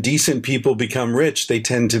that when decent people become rich, they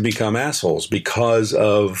tend to become assholes because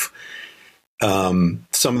of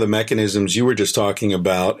some of the mechanisms you were just talking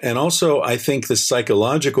about. And also, I think the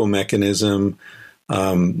psychological mechanism,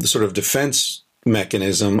 the sort of defense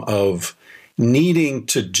mechanism of needing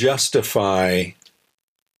to justify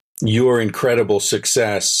your incredible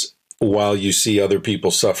success while you see other people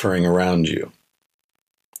suffering around you.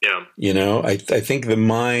 Yeah. I think the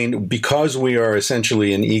mind, because we are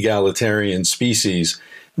essentially an egalitarian species,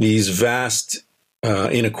 these vast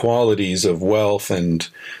inequalities of wealth and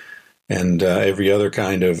every other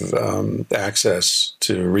kind of access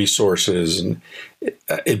to resources, and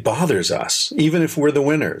it bothers us. Even if we're the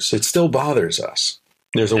winners, it still bothers us.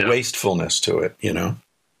 There's a wastefulness to it,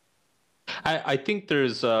 I think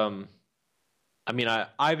there's...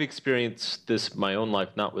 I've experienced this in my own life,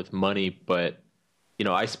 not with money, but,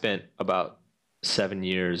 I spent about 7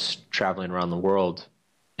 years traveling around the world.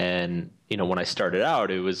 And, when I started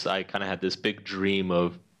out, I kind of had this big dream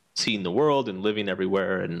of seeing the world and living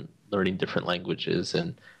everywhere and learning different languages.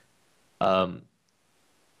 And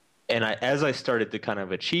as I started to kind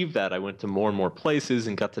of achieve that, I went to more and more places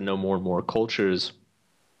and got to know more and more cultures.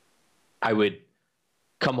 I would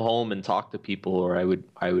come home and talk to people, or I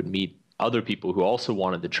would meet other people who also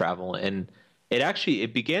wanted to travel. And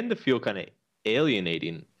it began to feel kind of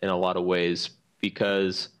alienating in a lot of ways,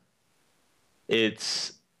 because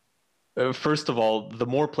it's, first of all, the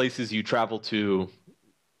more places you travel to,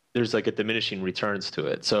 there's like a diminishing returns to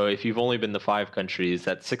it. So if you've only been to 5 countries,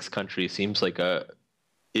 that 6th country seems like a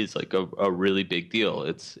really big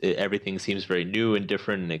deal. Everything seems very new and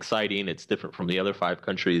different and exciting. It's different from the other 5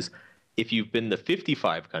 countries. If you've been to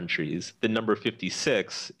 55 countries, the number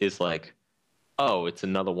 56 is like, oh, it's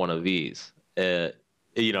another one of these.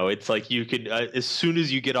 It's like you can, as soon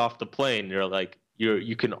as you get off the plane, you're like,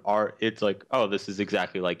 it's like, oh, this is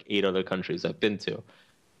exactly like 8 other countries I've been to.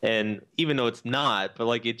 And even though it's not, but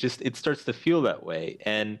like it starts to feel that way.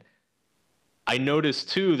 And I noticed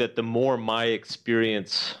too that the more my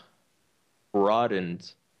experience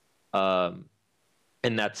broadened, in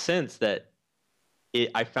that sense, that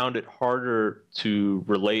I found it harder to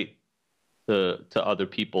relate to other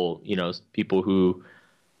people, people who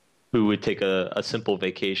would take a simple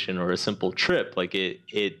vacation or a simple trip. Like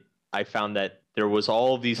I found that there was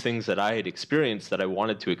all of these things that I had experienced that I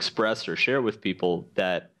wanted to express or share with people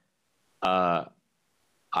that I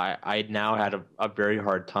now had a very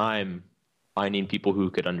hard time finding people who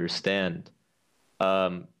could understand.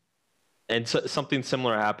 And so, something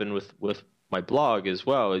similar happened with my blog as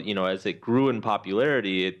well. As it grew in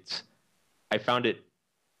popularity, I found it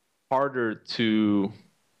harder to,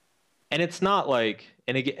 and it's not like,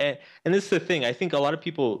 and this is the thing, I think a lot of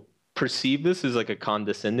people perceive this as like a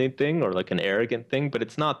condescending thing or like an arrogant thing, but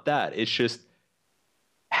it's not that. It's just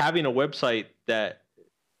having a website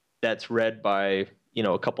that's read by,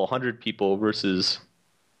 a couple hundred people versus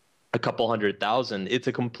a couple 100,000. It's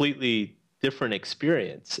a completely different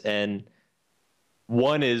experience. And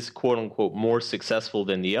one is quote unquote more successful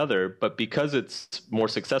than the other, but because it's more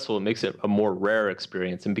successful, it makes it a more rare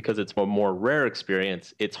experience. And because it's a more rare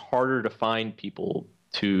experience, it's harder to find people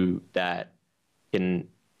that can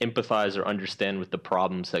empathize or understand with the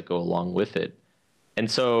problems that go along with it. And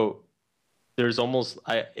so it's almost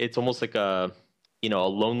like a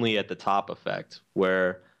lonely at the top effect,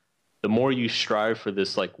 where the more you strive for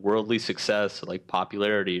this like worldly success, like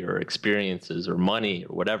popularity or experiences or money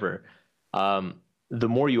or whatever, the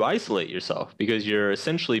more you isolate yourself, because you're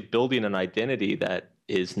essentially building an identity that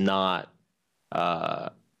is not,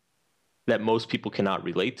 that most people cannot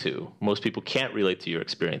relate to. Most people can't relate to your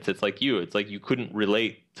experience. It's like you couldn't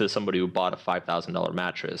relate to somebody who bought a $5,000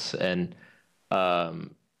 mattress.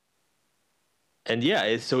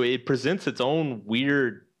 So it presents its own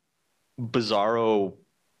weird, bizarro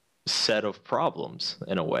set of problems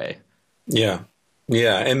in a way. Yeah.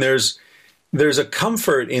 And there's a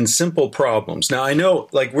comfort in simple problems. Now, I know,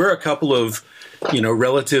 like, we're a couple of,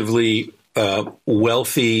 relatively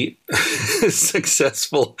wealthy,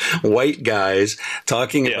 successful white guys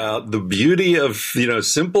talking about the beauty of,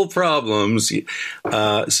 simple problems.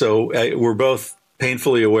 So we're both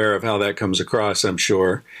painfully aware of how that comes across, I'm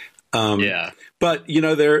sure. But,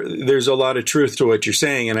 there's a lot of truth to what you're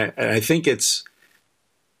saying. And I think it's,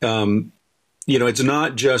 it's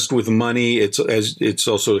not just with money. It's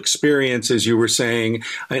also experience, as you were saying.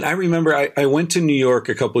 I remember I went to New York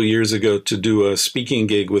a couple of years ago to do a speaking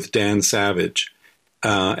gig with Dan Savage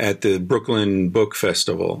at the Brooklyn Book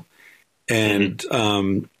Festival. And,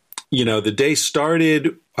 the day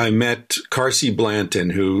started, I met Carsey Blanton,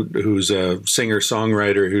 who's a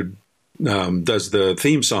singer-songwriter who does the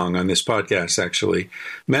theme song on this podcast, actually.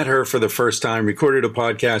 Met her for the first time, recorded a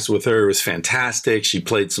podcast with her. It was fantastic. She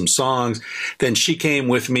played some songs. Then she came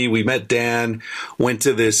with me. We met Dan, went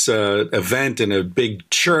to this event in a big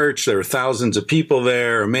church. There were thousands of people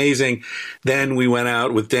there. Amazing. Then we went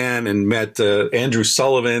out with Dan and met Andrew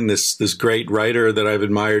Sullivan, this great writer that I've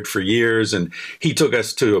admired for years. And he took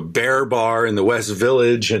us to a bear bar in the West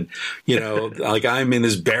Village. And, like, I'm in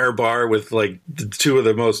this bear bar with like 2 of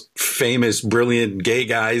the most famous, brilliant gay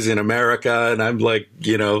guys in America. And I'm like,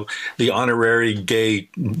 the honorary gay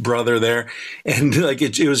brother there. And like,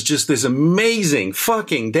 it was just this amazing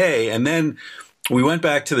fucking day. And then we went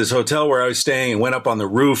back to this hotel where I was staying and went up on the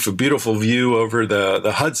roof, a beautiful view over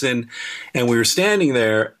the Hudson. And we were standing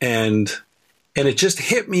there and it just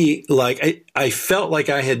hit me like I felt like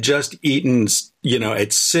I had just eaten,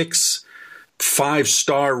 at 6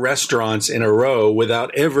 5-star restaurants in a row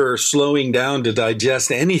without ever slowing down to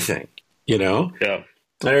digest anything, Yeah.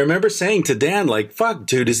 And I remember saying to Dan, like, fuck,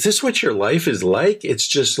 dude, is this what your life is like? It's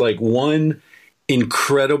just like one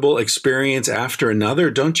incredible experience after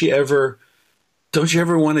another, don't you ever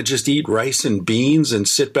want to just eat rice and beans and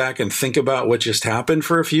sit back and think about what just happened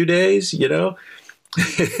for a few days, you know?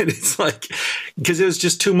 And it's like, because it was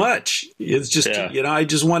just too much. It's just, you know, I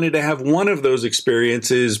just wanted to have one of those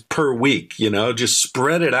experiences per week, you know, just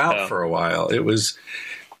spread it out for a while. It was,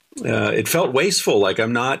 it felt wasteful. Like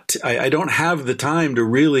I don't have the time to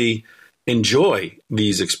really enjoy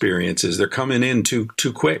these experiences. They're coming in too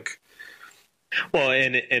quick. Well,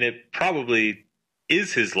 and it probably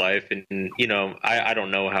is his life. And, you know, I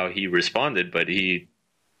don't know how he responded, but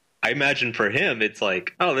I imagine for him, it's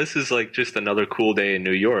like, oh, this is like just another cool day in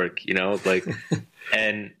New York, you know, like,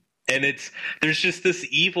 and there's just this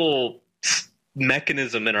evil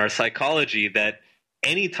mechanism in our psychology that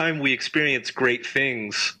anytime we experience great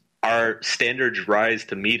things, our standards rise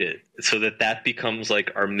to meet it, so that becomes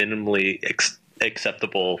like our minimally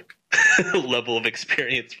acceptable level of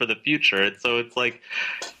experience for the future. And so it's like,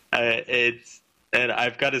 and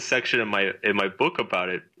I've got a section in my book about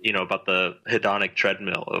it, you know, about the hedonic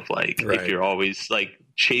treadmill of like, if you're always like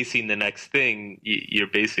chasing the next thing, you're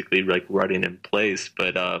basically like running in place.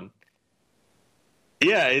 But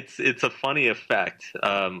yeah, it's a funny effect.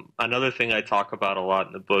 Another thing I talk about a lot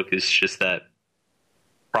in the book is just that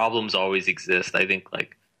problems always exist. I think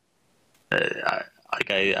like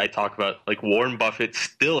I talk about, like, Warren Buffett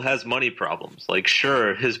still has money problems. Like,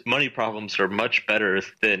 sure, his money problems are much better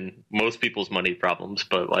than most people's money problems,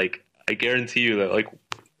 but like, I guarantee you that like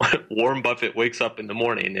Warren Buffett wakes up in the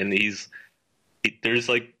morning and there's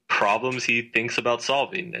like problems he thinks about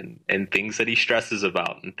solving and things that he stresses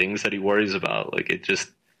about and things that he worries about. Like,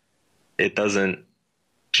 it doesn't,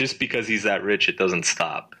 just because he's that rich, it doesn't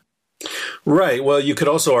stop. Right. Well, you could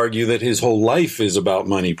also argue that his whole life is about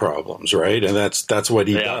money problems, right? And that's what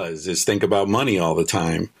he does, is think about money all the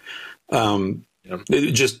time.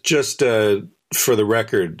 Just for the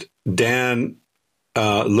record, Dan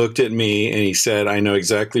looked at me and he said, "I know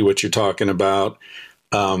exactly what you're talking about,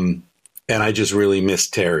 and I just really miss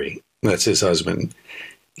Terry." That's his husband.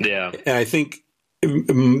 Yeah. And I think,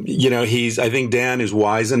 you know, I think Dan is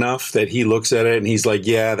wise enough that he looks at it and he's like,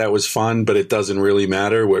 yeah, that was fun, but it doesn't really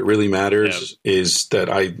matter. What really matters is that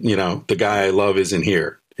the guy I love isn't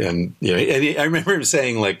here. And, you know, and I remember him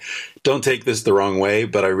saying, like, don't take this the wrong way,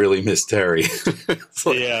 but I really miss Terry. Like,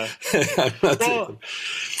 well,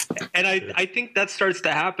 and I think that starts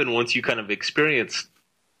to happen once you kind of experience.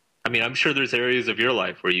 I mean, I'm sure there's areas of your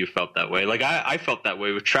life where you felt that way. Like, I felt that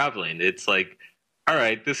way with traveling. It's like, all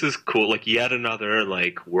right, this is cool. Like, yet another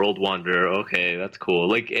like world wonder. Okay, that's cool.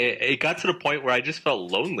 Like, it got to the point where I just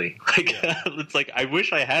felt lonely. Like, it's like, I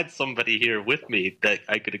wish I had somebody here with me that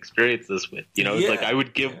I could experience this with. You know, it's like I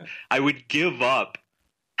would give up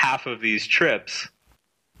half of these trips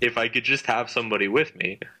if I could just have somebody with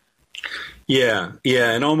me. Yeah,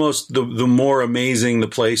 and almost the more amazing the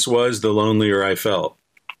place was, the lonelier I felt.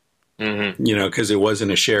 Mm-hmm. You know, because it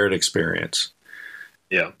wasn't a shared experience.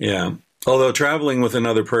 Yeah. Although traveling with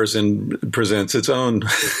another person presents its own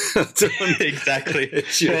exactly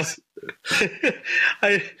issues.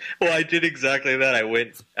 I did exactly that. I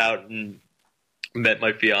went out and met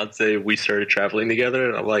my fiance. We started traveling together,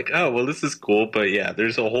 and I'm like, oh, well, this is cool. But yeah,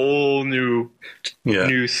 there's a whole new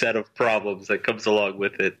set of problems that comes along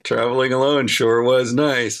with it. Traveling alone sure was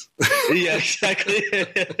nice. Yeah, exactly.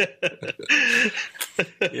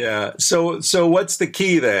 Yeah. So what's the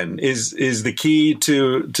key then? Is the key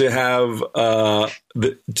to have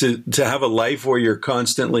to have a life where you're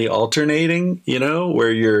constantly alternating? You know,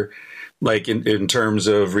 where you're like in terms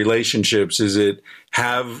of relationships, is it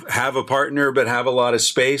have a partner but have a lot of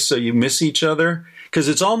space so you miss each other? Because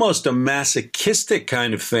it's almost a masochistic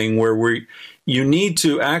kind of thing where you need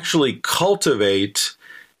to actually cultivate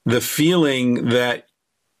the feeling that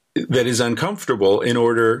is uncomfortable in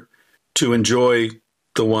order to enjoy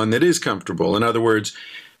the one that is comfortable. In other words,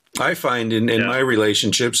 I find in my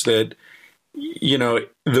relationships that, you know,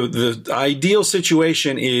 the ideal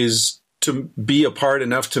situation is to be apart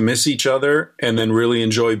enough to miss each other and then really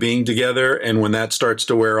enjoy being together. And when that starts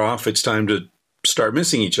to wear off, it's time to start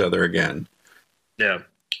missing each other again. Yeah.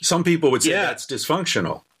 Some people would say that's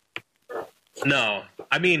dysfunctional. No,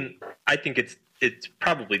 I mean, I think it's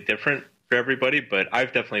probably different for everybody, but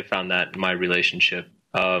I've definitely found that in my relationship.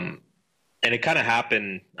 And it kind of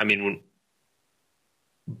happened, I mean,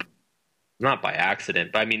 not by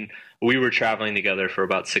accident, but I mean, we were traveling together for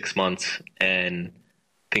about 6 months and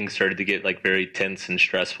things started to get like very tense and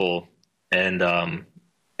stressful. And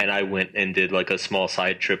I went and did like a small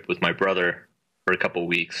side trip with my brother for a couple of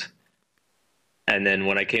weeks. And then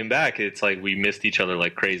when I came back, it's like we missed each other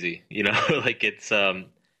like crazy, you know, like it's,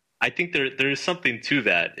 I think there's something to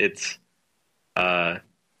that. It's,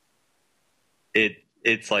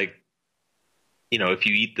 It's like, you know, if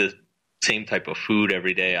you eat the same type of food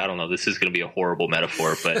every day, I don't know, this is going to be a horrible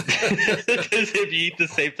metaphor, but if you eat the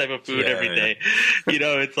same type of food every day, you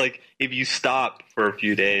know, it's like if you stop for a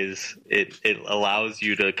few days, it allows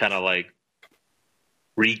you to kind of like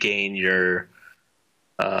regain your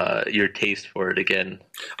taste for it again.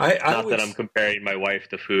 Not that I'm comparing my wife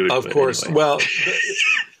to food, of course. Anyway. Well,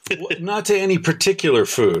 not to any particular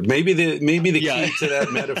food. Maybe the key to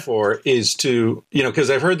that metaphor is to, you know, because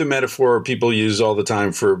I've heard the metaphor people use all the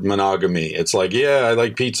time for monogamy. It's like, yeah, I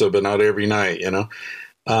like pizza, but not every night, you know.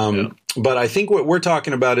 But I think what we're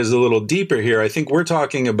talking about is a little deeper here. I think we're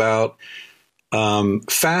talking about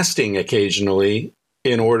fasting occasionally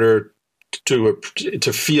in order to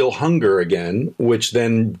feel hunger again, which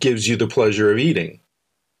then gives you the pleasure of eating.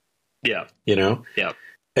 Yeah. You know? Yeah.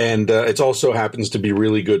 And it also happens to be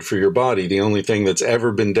really good for your body. The only thing that's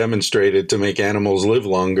ever been demonstrated to make animals live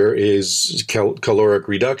longer is caloric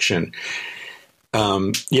reduction.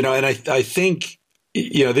 You know, and I think,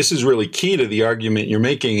 you know, this is really key to the argument you're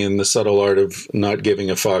making in The Subtle Art of Not Giving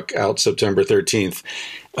a Fuck, out September 13th.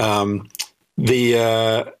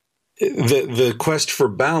 The quest for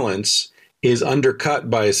balance is undercut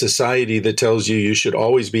by a society that tells you should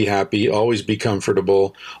always be happy, always be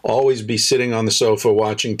comfortable, always be sitting on the sofa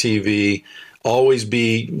watching TV, always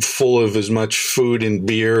be full of as much food and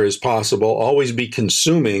beer as possible, always be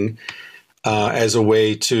consuming as a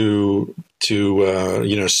way to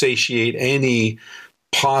you know, satiate any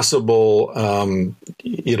possible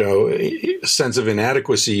you know, sense of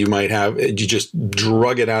inadequacy you might have. You just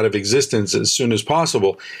drug it out of existence as soon as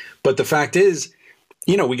possible. But the fact is,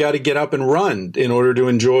 you know, we got to get up and run in order to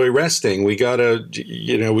enjoy resting. We got to,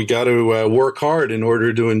 you know, work hard in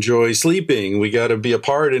order to enjoy sleeping. We got to be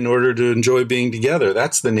apart in order to enjoy being together.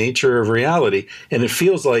 That's the nature of reality. And it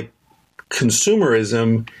feels like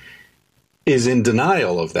consumerism is in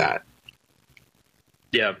denial of that.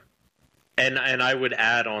 Yeah. And I would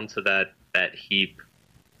add on to that heap,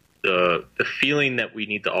 the feeling that we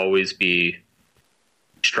need to always be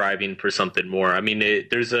striving for something more. I mean,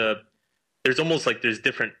 there's almost like there's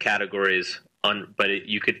different categories but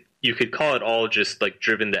you could call it all just like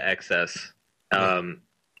driven to excess. You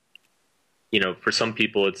know, for some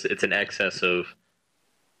people it's an excess of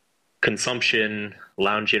consumption,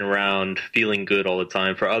 lounging around, feeling good all the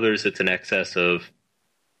time. For others, it's an excess of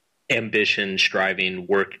ambition, striving,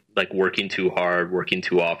 working too hard, working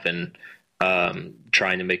too often,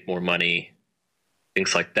 trying to make more money,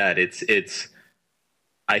 things like that. It's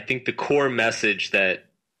I think the core message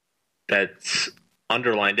that's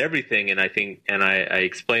underlined everything, and I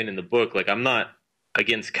explain in the book, like, I'm not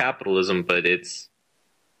against capitalism, but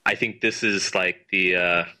I think this is like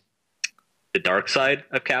the dark side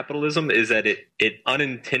of capitalism, is that it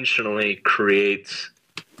unintentionally creates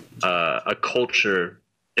a culture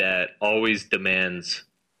that always demands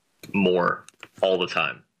more all the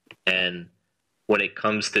time. And when it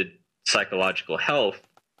comes to psychological health,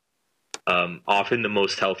 often the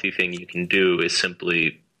most healthy thing you can do is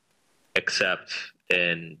simply accept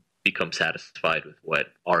and become satisfied with what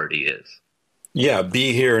already is. Yeah,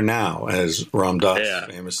 be here now, as Ram Dass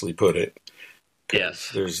famously put it.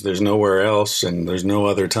 Yes. There's nowhere else, and there's no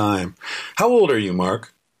other time. How old are you,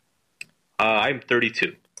 Mark? I'm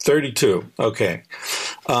 32. 32. Okay.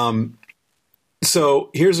 So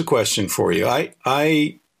here's a question for you.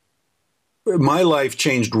 My life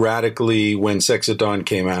changed radically when Sex at Dawn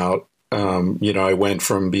came out. You know, I went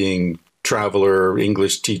from being traveler,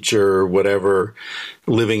 English teacher, whatever,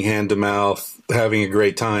 living hand to mouth, having a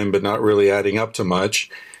great time, but not really adding up to much,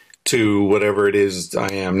 to whatever it is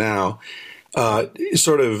I am now.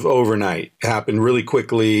 Sort of overnight. Happened really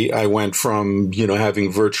quickly. I went from, you know,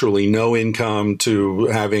 having virtually no income to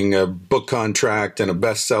having a book contract and a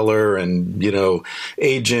bestseller and, you know,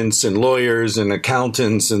 agents and lawyers and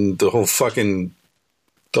accountants and the whole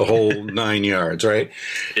 9 yards, right?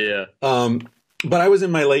 Yeah. But I was in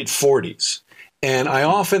my late 40s, and I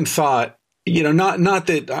often thought, you know, not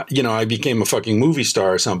that, you know, I became a fucking movie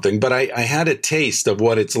star or something, but I had a taste of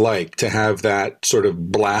what it's like to have that sort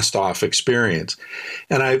of blast off experience.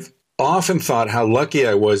 And I've often thought how lucky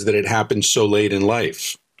I was that it happened so late in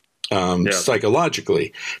life,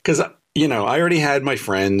 psychologically, because, you know, I already had my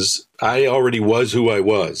friends. I already was who I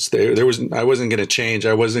was. I wasn't going to change.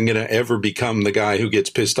 I wasn't going to ever become the guy who gets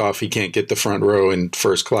pissed off he can't get the front row in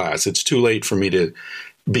first class. It's too late for me to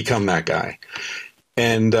become that guy.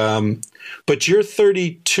 And, but you're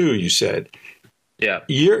 32, you said. Yeah.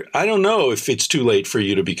 I don't know if it's too late for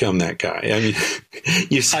you to become that guy. I mean,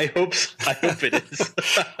 I hope it is.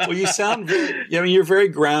 Well, you sound you're very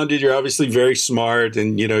grounded. You're obviously very smart,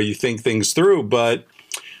 and, you think things through. But,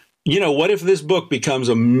 what if this book becomes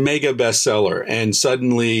a mega bestseller and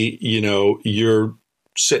suddenly, you're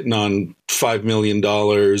sitting on $5 million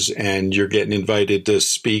and you're getting invited to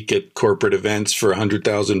speak at corporate events for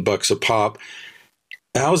 $100,000 a pop?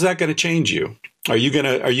 How's that going to change you? Are you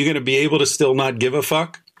gonna be able to still not give a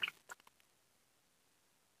fuck?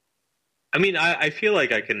 I mean, I feel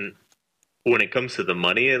like I can, when it comes to the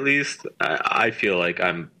money, at least, I feel like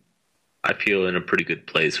I feel in a pretty good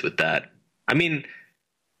place with that. I mean,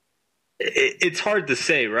 it's hard to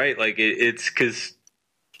say, right? Like it's because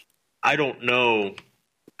I don't know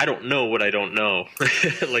what I don't know.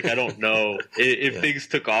 Like, I don't know if things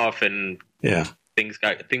took off and things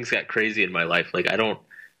got crazy in my life. Like, I don't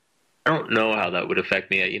know how that would affect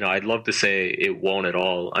me. I'd love to say it won't at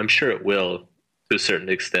all. I'm sure it will to a certain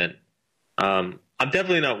extent. I'm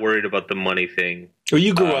definitely not worried about the money thing. Well,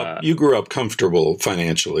 you grew up comfortable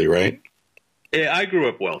financially, right? Yeah, I grew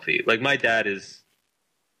up wealthy. Like, my dad is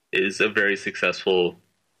a very successful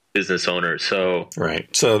business owner. So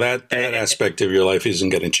right. So that aspect of your life isn't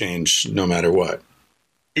going to change no matter what.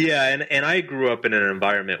 Yeah, and I grew up in an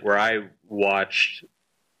environment where I watched,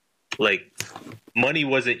 like, money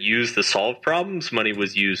wasn't used to solve problems. Money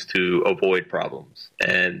was used to avoid problems.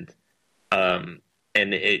 And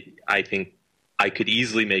I think I could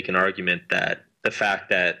easily make an argument that the fact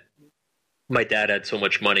that my dad had so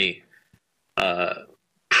much money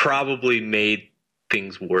probably made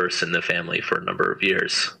things worse in the family for a number of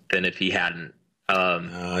years than if he hadn't.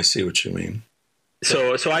 I see what you mean.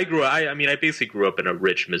 So I basically grew up in a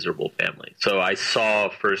rich, miserable family. So I saw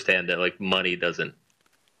firsthand that, like, money doesn't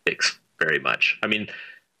fix very much. I mean,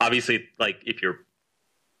 obviously, like, if you're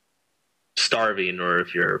starving or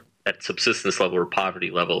if you're at subsistence level or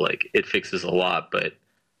poverty level, like, it fixes a lot. But,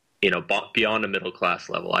 beyond a middle class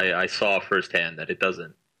level, I saw firsthand that it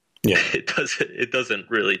doesn't. Yeah, it doesn't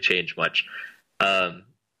really change much.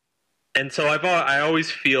 And so I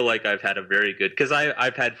always feel like I've had a very good, because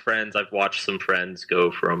I've had friends, I've watched some friends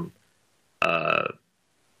go from,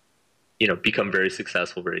 become very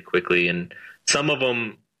successful very quickly. And some of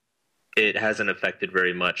them, it hasn't affected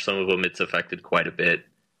very much. Some of them, it's affected quite a bit.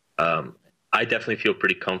 I definitely feel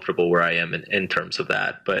pretty comfortable where I am in terms of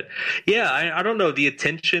that. But yeah, I don't know, the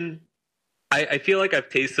attention, I feel like I've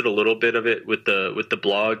tasted a little bit of it with the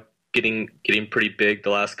blog getting pretty big the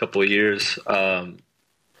last couple of years.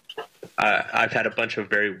 I've had a bunch of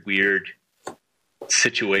very weird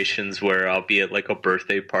situations where I'll be at, like, a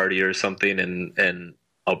birthday party or something, and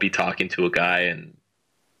I'll be talking to a guy,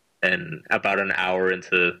 and about an hour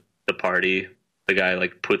into the party, the guy,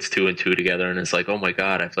 like, puts two and two together and is like, "Oh my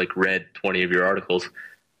God, I've, like, read 20 of your articles."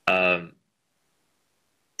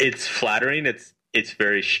 It's flattering. It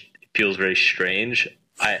feels very strange.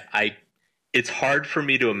 It's hard for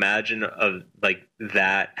me to imagine of, like,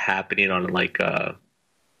 that happening on, like, a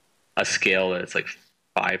scale that's, like,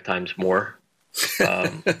 5 times more.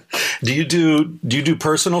 Do you do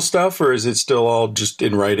personal stuff, or is it still all just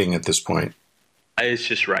in writing at this point? It's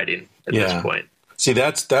just writing at this point. See,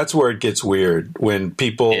 that's where it gets weird, when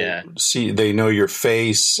people they know your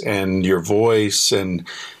face and your voice. And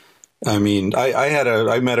I mean,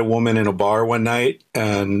 I met a woman in a bar one night,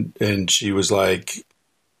 and she was like,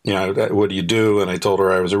 "What do you do?" And I told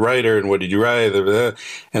her I was a writer. And what did you write? And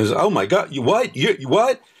I was, "Oh my God, you what? You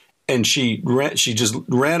what?" And she just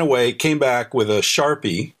ran away, came back with a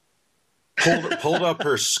Sharpie, pulled up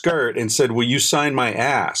her skirt and said, "Will you sign my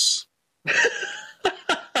ass?"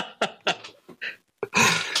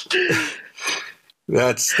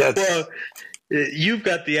 That's well, you've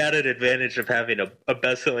got the added advantage of having a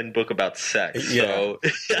best-selling book about sex. Yeah. So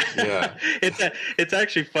Yeah. It's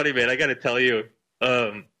actually funny, man. I got to tell you,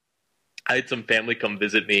 I had some family come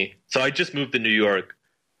visit me. So I just moved to New York,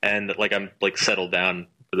 and, like, I'm, like, settled down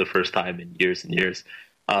for the first time in years and years.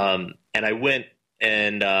 And I went,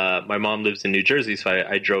 and my mom lives in New Jersey, so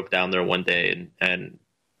I drove down there one day, and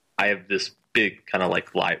I have this big kind of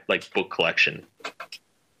like book collection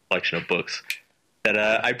of books that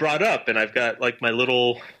I brought up, and I've got, like, my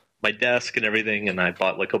desk and everything, and I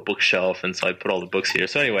bought, like, a bookshelf, and so I put all the books here.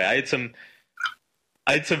 So anyway, I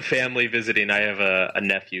had some family visiting. I have a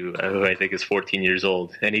nephew who I think is 14 years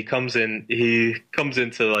old, and he comes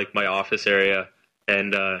into, like, my office area,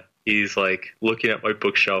 and he's, like, looking at my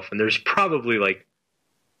bookshelf, and there's probably, like,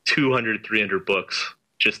 200, 300 books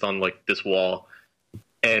just on, like, this wall.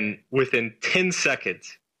 And within 10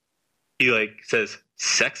 seconds, he, like, says,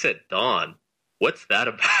 "Sex at Dawn. What's that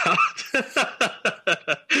about?"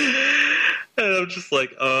 And I'm just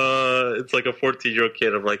like, it's like a 14-year-old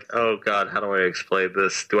kid. I'm like, oh God, how do I explain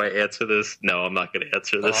this? Do I answer this? No, I'm not going to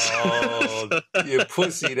answer this. Oh, you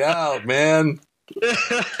pussied out, man.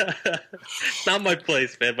 Not my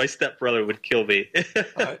place, man. My stepbrother would kill me.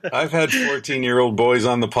 I've had 14-year-old boys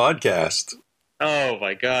on the podcast. Oh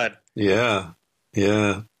my God. Yeah,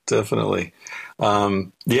 definitely.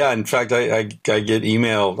 In fact, I get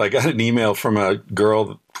email. I got an email from a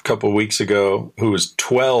girl a couple of weeks ago who was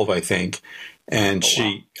 12, I think, and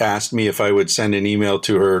she asked me if I would send an email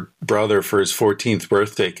to her brother for his 14th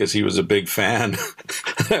birthday because he was a big fan.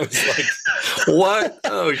 I was like, "What?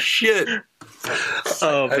 Oh shit!"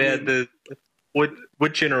 Oh man,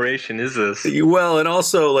 what generation is this? Well, and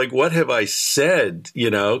also, like, what have I said?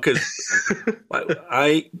 Because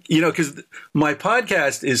because my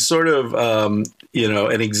podcast is sort of,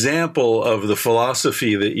 an example of the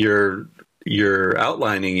philosophy that you're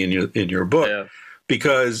outlining in your book. Yeah.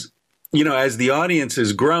 Because, as the audience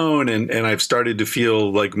has grown and I've started to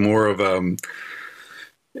feel like more of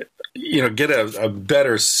get a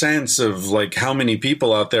better sense of like how many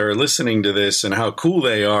people out there are listening to this and how cool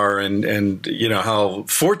they are and how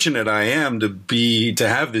fortunate I am to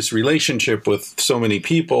have this relationship with so many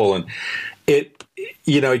people, and it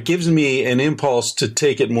gives me an impulse to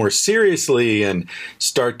take it more seriously and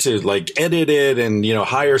start to like edit it and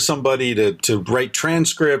hire somebody to write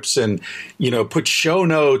transcripts and put show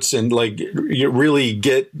notes and like you really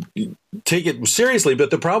take it seriously. But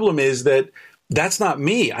the problem is that that's not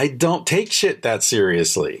me. I don't take shit that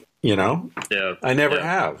seriously, Yeah. I never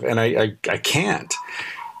have, and I can't.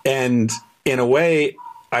 And in a way,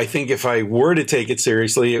 I think if I were to take it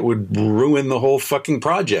seriously, it would ruin the whole fucking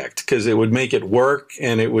project because it would make it work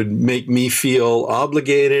and it would make me feel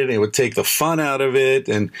obligated. And it would take the fun out of it.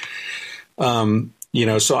 And,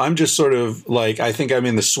 so I'm just sort of like, I think I'm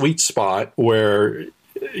in the sweet spot where,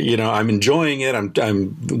 I'm enjoying it.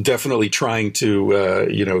 I'm definitely trying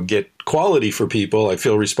to, get quality for people. I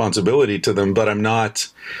feel responsibility to them, but I'm not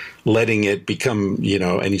letting it become,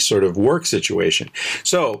 any sort of work situation.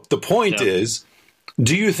 So the point is,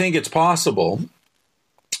 do you think it's possible,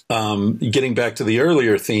 getting back to the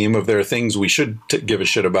earlier theme of there are things we should give a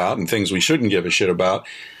shit about and things we shouldn't give a shit about,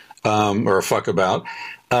 or a fuck about,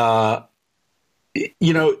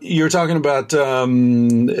 you're talking about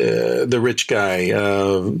the rich guy,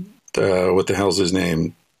 what the hell's his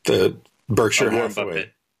name? The Berkshire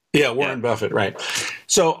Hathaway. Yeah, Warren Buffett, right.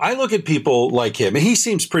 So I look at people like him, and he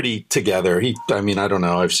seems pretty together. I don't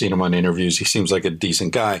know. I've seen him on interviews. He seems like a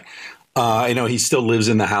decent guy. I know he still lives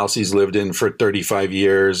in the house he's lived in for 35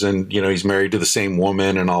 years, and, he's married to the same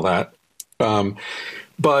woman and all that.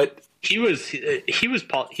 But him and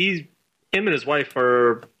his wife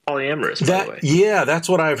are polyamorous, by the way. Yeah, that's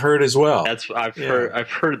what I've heard as well. I've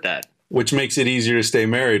heard that. Which makes it easier to stay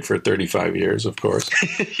married for 35 years, of course.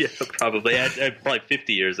 Yeah, probably. Probably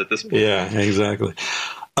 50 years at this point. Yeah, exactly.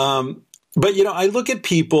 But, I look at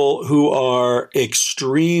people who are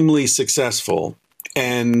extremely successful,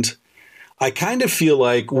 and I kind of feel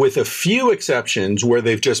like with a few exceptions where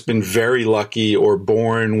they've just been very lucky or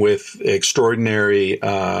born with extraordinary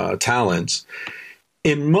talents,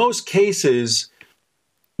 in most cases,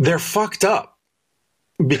 they're fucked up.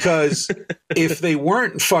 Because if they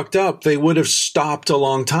weren't fucked up, they would have stopped a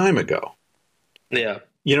long time ago. Yeah.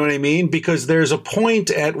 You know what I mean? Because there's a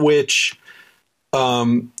point at which,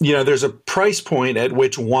 there's a price point at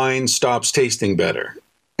which wine stops tasting better.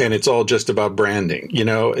 And it's all just about branding.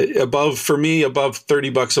 Above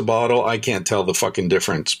 $30 a bottle, I can't tell the fucking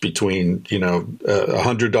difference between,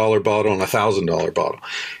 $100 bottle and $1,000 bottle.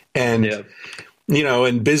 And,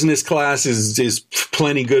 and business class is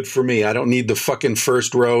plenty good for me. I don't need the fucking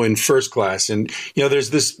first row in first class. And, there's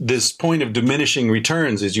this point of diminishing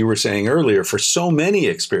returns, as you were saying earlier, for so many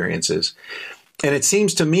experiences. And it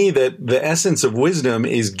seems to me that the essence of wisdom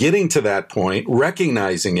is getting to that point,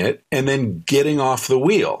 recognizing it, and then getting off the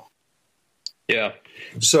wheel. Yeah.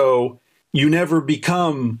 So you never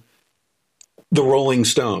become the Rolling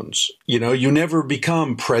Stones. You never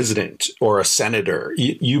become president or a senator.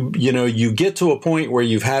 You get to a point where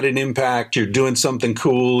you've had an impact, you're doing something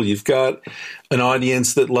cool, you've got an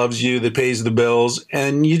audience that loves you, that pays the bills,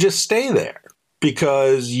 and you just stay there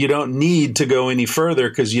because you don't need to go any further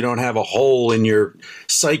because you don't have a hole in your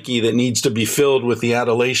psyche that needs to be filled with the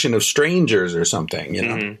adulation of strangers or something,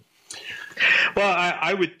 Mm-hmm. Well,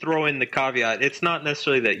 I would throw in the caveat. It's not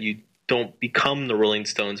necessarily that you don't become the Rolling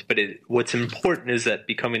Stones, but what's important is that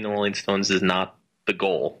becoming the Rolling Stones is not the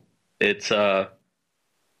goal. It's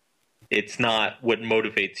it's not what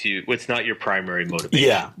motivates you. It's not your primary motivation.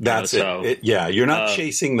 Yeah, that's it. You're not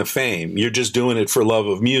chasing the fame. You're just doing it for love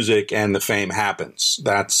of music, and the fame happens.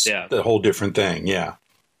 That's the whole different thing. Yeah.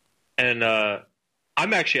 And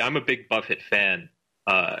I'm a big Buffett fan.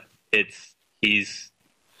 I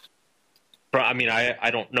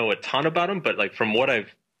don't know a ton about him, but like from what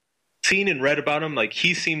I've seen and read about him, like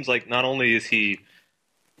he seems like not only is he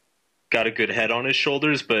got a good head on his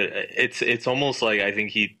shoulders, but it's almost like I think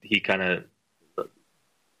he kind of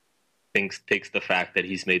takes the fact that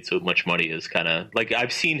he's made so much money as kind of like,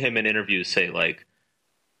 I've seen him in interviews say, like,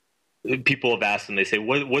 people have asked him, they say,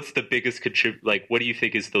 what's the biggest like, what do you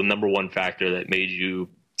think is the number one factor that made you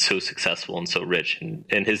so successful and so rich?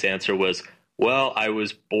 And his answer was, well, I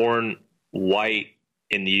was born white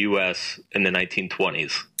in the US in the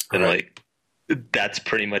 1920s. And like, that's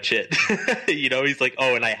pretty much it. You know, he's like,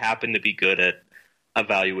 oh, and I happen to be good at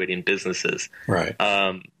evaluating businesses. Right.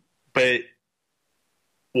 But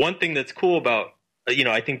one thing that's cool about,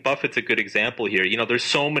 I think Buffett's a good example here. You know, there's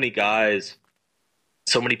so many guys,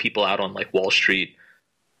 so many people out on like Wall Street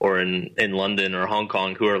or in London or Hong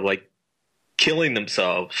Kong who are like killing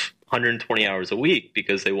themselves 120 hours a week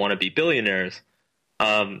because they want to be billionaires.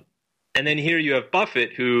 And then here you have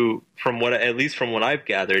Buffett, who, at least from what I've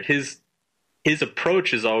gathered, his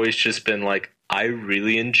approach has always just been like, I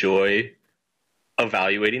really enjoy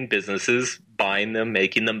evaluating businesses, buying them,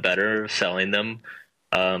 making them better, selling them.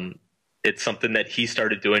 It's something that he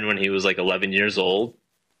started doing when he was like 11 years old.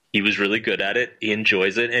 He was really good at it. He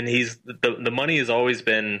enjoys it. And the money has always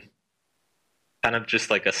been kind of just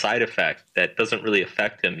like a side effect that doesn't really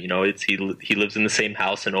affect him. You know, he lives in the same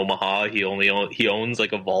house in Omaha. He owns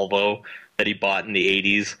like a Volvo that he bought in the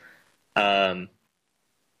 80s. And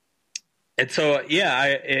so,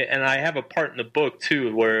 I have a part in the book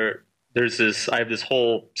too, where I have this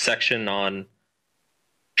whole section on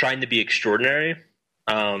trying to be extraordinary.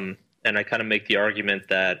 And I kind of make the argument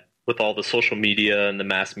that with all the social media and the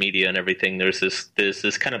mass media and everything, there's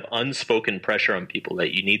this kind of unspoken pressure on people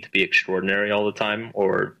that you need to be extraordinary all the time,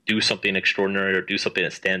 or do something extraordinary, or do something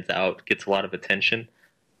that stands out, gets a lot of attention.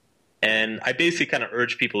 And I basically kind of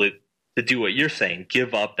urge people to do what you're saying,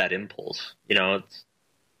 give up that impulse. You know, it's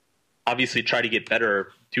obviously try to get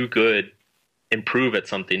better, do good, improve at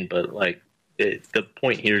something, but like the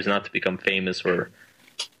point here is not to become famous or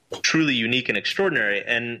truly unique and extraordinary.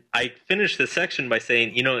 And I finished this section by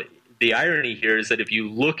saying, you know, the irony here is that if you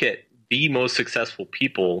look at the most successful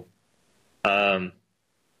people,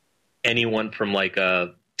 anyone from like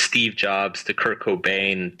Steve Jobs to Kurt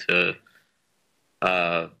Cobain to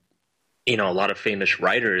a lot of famous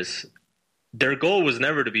writers, their goal was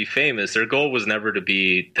never to be famous. Their goal was never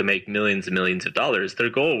to make millions and millions of dollars. Their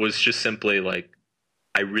goal was just simply like,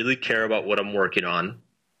 I really care about what I'm working on.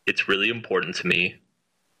 It's really important to me.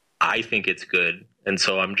 I think it's good. And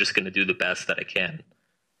so I'm just going to do the best that I can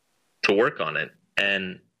to work on it.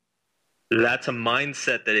 And that's a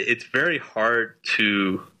mindset that it's very hard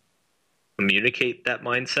to communicate that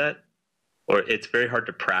mindset, or it's very hard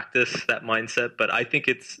to practice that mindset. But I think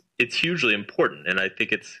it's hugely important. And I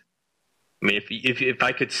think if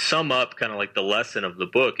I could sum up kind of like the lesson of the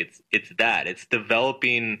book, it's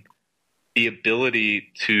developing the ability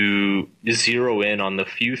to zero in on the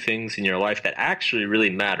few things in your life that actually really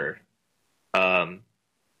matter.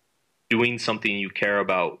 Doing something you care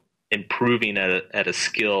about, improving at a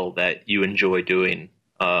skill that you enjoy doing,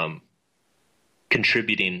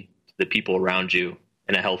 contributing to the people around you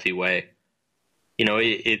in a healthy way. You know,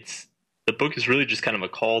 the book is really just kind of a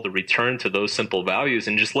call to return to those simple values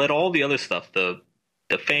and just let all the other stuff, the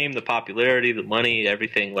fame, the popularity, the money,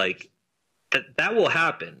 everything, like that will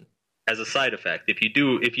happen as a side effect. If you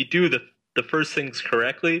do the first things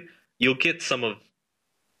correctly, you'll get some of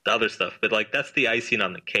the other stuff. But like, that's the icing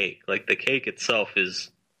on the cake. Like, the cake itself is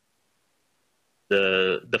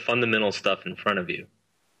the fundamental stuff in front of you.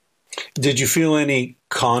 Did you feel any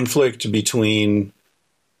conflict between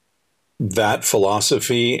that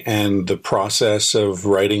philosophy and the process of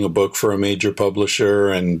writing a book for a major publisher,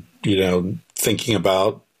 and, you know, thinking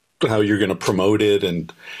about how you're going to promote it,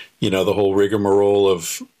 and, you know, the whole rigmarole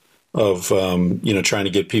of trying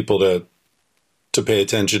to get people to pay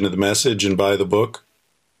attention to the message and buy the book?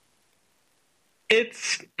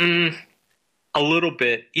 It's a little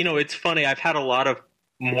bit. You know, it's funny. I've had a lot of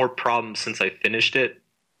more problems since I finished it.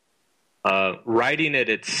 Writing it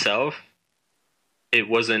itself, it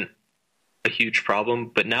wasn't a huge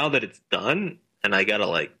problem. But now that it's done and I got to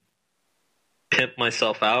like pimp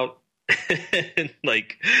myself out and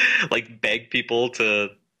like beg people to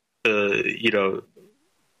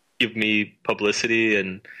give me publicity,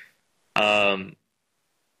 and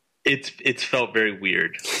it's felt very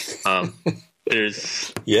weird.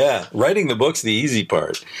 There's writing the book's the easy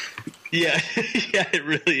part. Yeah, yeah, it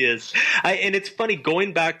really is. And it's funny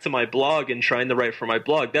going back to my blog and trying to write for my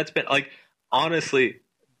blog. That's been like, honestly,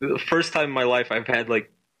 the first time in my life I've had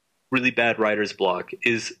like really bad writer's block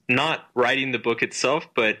is not writing the book itself,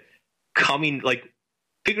 but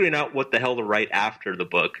figuring out what the hell to write after the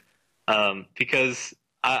book. Because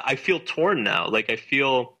I feel torn now. Like I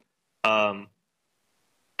feel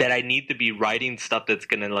that I need to be writing stuff that's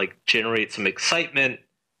going to like generate some excitement.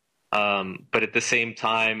 But at the same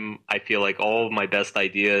time, I feel like all of my best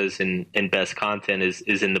ideas and best content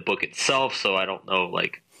is in the book itself. So I don't know,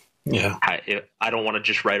 like, I don't want to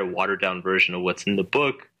just write a watered down version of what's in the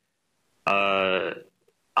book. I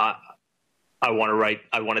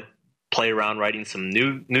want to play around writing some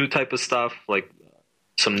new type of stuff, like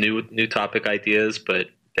some new topic ideas, but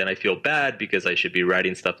then I feel bad because I should be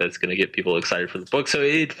writing stuff that's going to get people excited for the book. So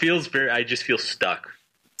it feels I just feel stuck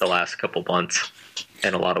the last couple months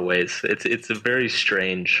in a lot of ways. It's a very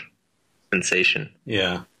strange sensation.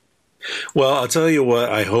 Yeah. Well, I'll tell you what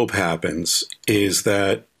I hope happens is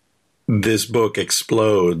that this book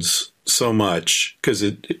explodes so much, because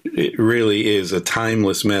it really is a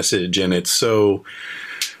timeless message, and it's so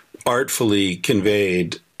artfully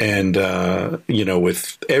conveyed. And, I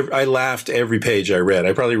laughed every page I read.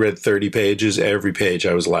 I probably read 30 pages. Every page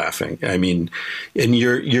I was laughing. I mean, and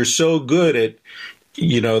you're so good at,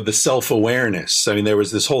 the self-awareness. I mean, there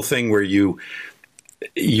was this whole thing where you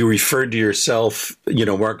referred to yourself,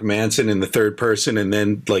 Mark Manson in the third person. And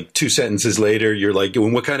then like 2 sentences later, you're like,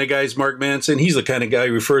 what kind of guy is Mark Manson? He's the kind of guy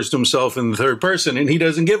who refers to himself in the third person and he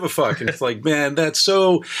doesn't give a fuck. And it's like, man, that's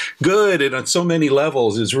so good. And on so many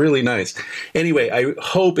levels, it's really nice. Anyway, I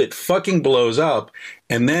hope it fucking blows up.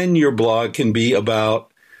 And then your blog can be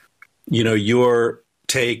about, your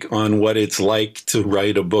take on what it's like to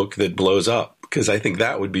write a book that blows up. Because I think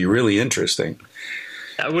that would be really interesting.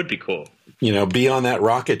 That would be cool. Be on that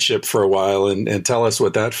rocket ship for a while and tell us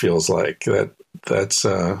what that feels like. That's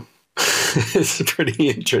it's pretty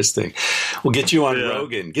interesting. We'll get you on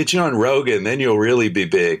Rogan. Get you on Rogan, then you'll really be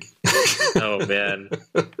big. Oh man,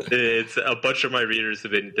 it's a bunch of my readers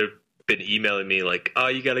have been emailing me like, oh,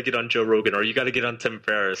 you got to get on Joe Rogan or you got to get on Tim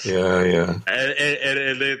Ferriss. Yeah.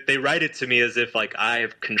 And they write it to me as if like I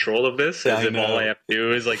have control of this, as if all I have to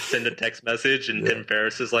do is like send a text message and Tim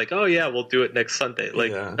Ferriss is like, oh yeah, we'll do it next Sunday.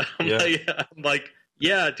 Like, I'm like,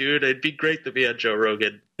 yeah, dude, it'd be great to be on Joe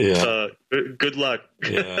Rogan. Yeah. Good luck.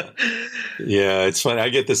 Yeah. It's funny. I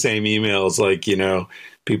get the same emails, like,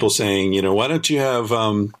 people saying, why don't you have,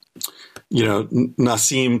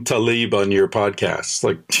 Nassim Talib on your podcast?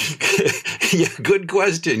 Like, yeah, good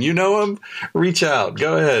question. You know him? Reach out.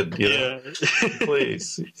 Go ahead.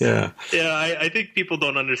 Please. Yeah. Yeah. I think people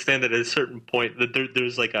don't understand that at a certain point that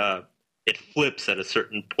there's like it flips at a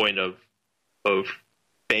certain point of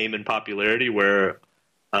fame and popularity where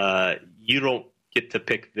you don't get to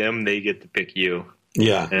pick them, they get to pick you.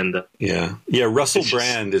 Yeah. And Russell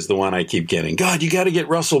Brand is the one I keep getting. God, you got to get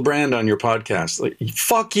Russell Brand on your podcast. Like,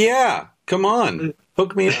 fuck yeah. Come on.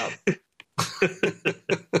 Hook me up.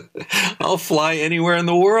 I'll fly anywhere in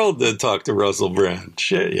the world to talk to Russell Brand.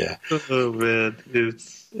 Shit, yeah. Oh man,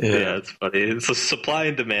 it's funny. It's a supply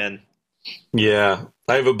and demand. Yeah.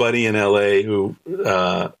 I have a buddy in LA who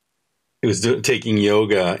was taking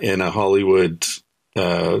yoga in a Hollywood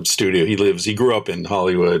studio. He grew up in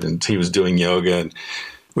Hollywood and he was doing yoga, and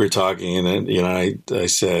we were talking, and then, I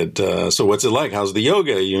said, so what's it like? How's the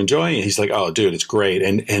yoga? Are you enjoying it? He's like, oh dude, it's great.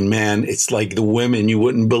 And man, it's like the women, you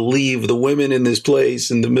wouldn't believe the women in this place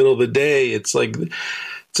in the middle of the day. It's like,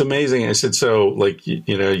 it's amazing. I said, so like,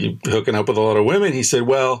 you hooking up with a lot of women? He said,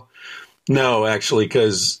 well, no, actually,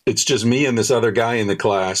 because it's just me and this other guy in the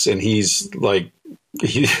class, and he's like,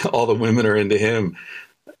 all the women are into him.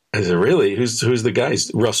 I said, really? Who's the guy?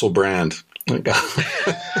 Russell Brand.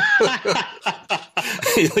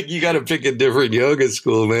 Like, you got to pick a different yoga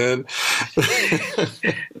school, man. You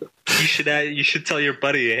should tell your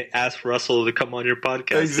buddy, ask Russell to come on your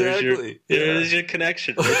podcast. Exactly. There's your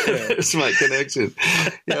connection right there. There's my connection.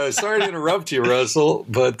 Yeah, sorry to interrupt you, Russell,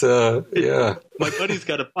 but yeah. My buddy's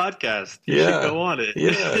got a podcast. You should go on it.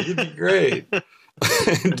 Yeah, you'd be great.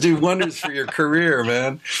 Do wonders for your career,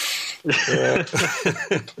 man. Yeah.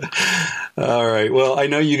 All right. Well, I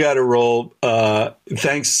know you got to roll.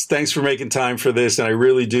 Thanks for making time for this, and I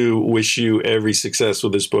really do wish you every success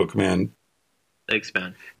with this book, man. Thanks,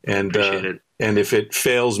 man. And appreciate it. And if it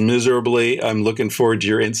fails miserably, I'm looking forward to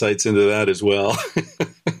your insights into that as well.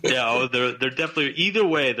 Yeah, there definitely, either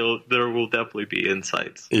way, there will definitely be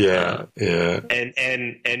insights. Yeah, yeah.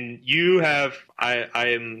 And you have, I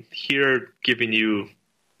am here giving you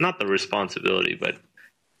not the responsibility, but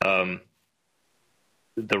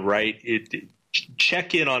the right.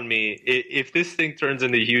 Check in on me if this thing turns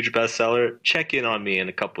into a huge bestseller. Check in on me in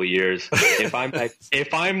a couple of years. If I'm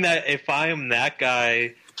that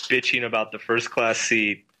guy bitching about the first class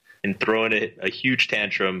seat and throwing a huge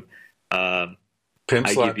tantrum, Pimp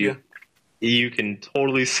slap you can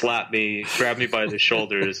totally slap me, grab me by the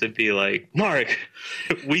shoulders, and be like, Mark,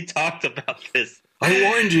 we talked about this. I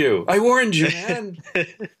warned you, man.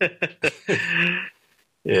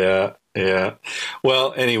 Yeah.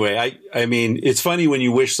 Well, anyway, I mean, it's funny when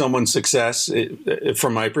you wish someone success,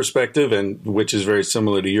 from my perspective, and which is very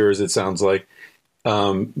similar to yours, it sounds like,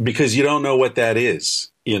 because you don't know what that is.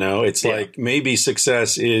 You know, it's like maybe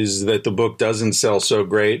success is that the book doesn't sell so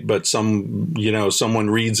great, but someone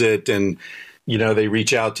reads it and, they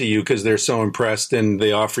reach out to you because they're so impressed and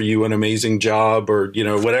they offer you an amazing job or,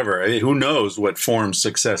 whatever. Who knows what form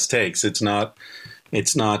success takes? It's not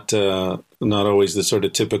always the sort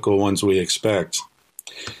of typical ones we expect.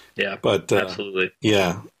 Yeah, but absolutely.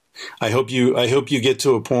 Yeah. I hope you get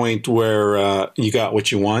to a point where you got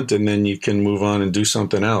what you want, and then you can move on and do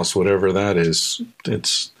something else, whatever that is.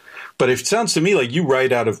 But it sounds to me like you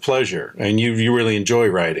write out of pleasure, and you really enjoy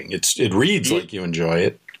writing. It reads like you enjoy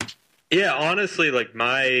it. Yeah, honestly, like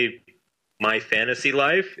my fantasy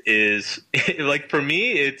life is like, for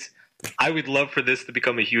me, I would love for this to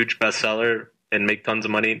become a huge bestseller and make tons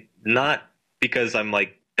of money, not because I'm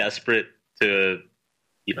like desperate to,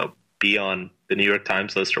 be on the New York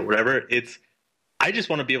Times list or whatever. I just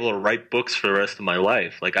want to be able to write books for the rest of my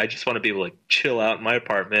life. Like, I just want to be able to chill out in my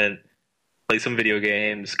apartment, play some video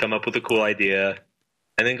games, come up with a cool idea,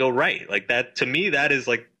 and then go write. Like, that, to me, that is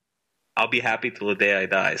like, I'll be happy till the day I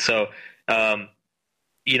die. So,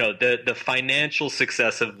 the financial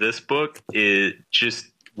success of this book just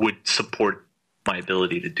would support my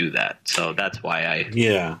ability to do that. So that's why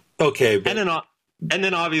okay. But... And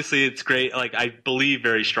then obviously it's great. Like, I believe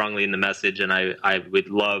very strongly in the message, and I would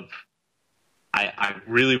love, I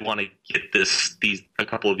really want to get a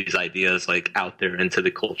couple of these ideas like out there into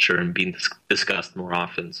the culture and being discussed more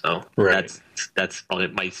often. So that's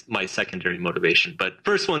probably my secondary motivation. But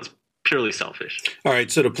first one's purely selfish. All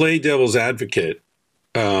right. So to play devil's advocate,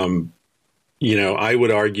 I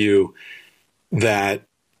would argue that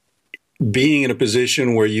being in a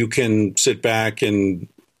position where you can sit back and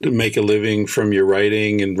make a living from your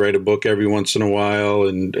writing and write a book every once in a while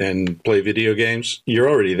and play video games, you're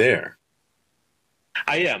already there.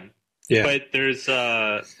 I am. Yeah. But there's,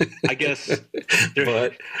 I guess,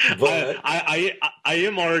 but I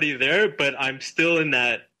am already there, but I'm still in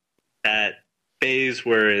that phase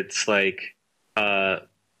where it's like,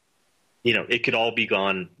 it could all be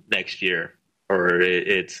gone next year, or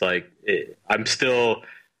it's like, I'm still,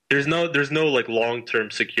 there's no like long-term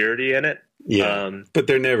security in it. Yeah, but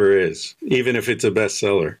there never is, even if it's a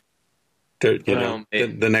bestseller.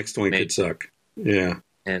 The next one could suck. Yeah,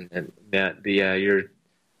 and that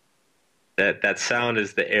that sound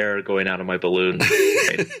is the air going out of my balloon.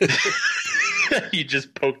 Right? You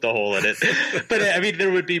just poked a hole in it, but I mean, there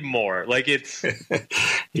would be more. Like, it's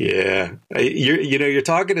yeah. You're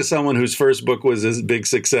talking to someone whose first book was a big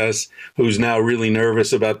success, who's now really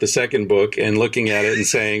nervous about the second book and looking at it and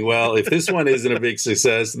saying, "Well, if this one isn't a big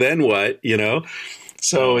success, then what?"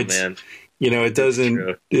 So man. It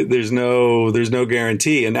doesn't. There's no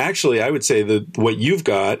guarantee. And actually, I would say that what you've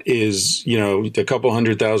got is, a couple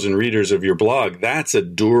 100,000 readers of your blog. That's a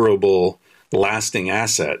durable, lasting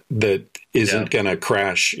asset that isn't going to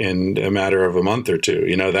crash in a matter of a month or two.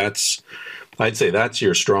 I'd say that's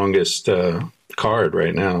your strongest card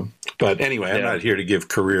right now. But anyway, I'm not here to give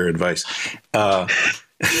career advice.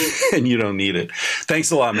 And you don't need it. Thanks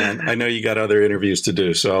a lot, man. I know you got other interviews to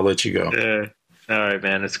do, so I'll let you go. All right,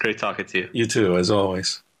 man. It's great talking to you. You too, as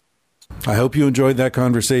always. I hope you enjoyed that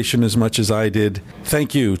conversation as much as I did.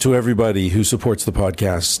 Thank you to everybody who supports the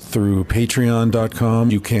podcast through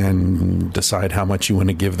patreon.com. You can decide how much you want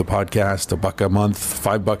to give the podcast, $1 a month,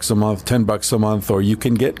 $5 a month, $10 a month, or you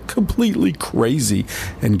can get completely crazy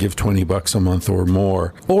and give $20 a month or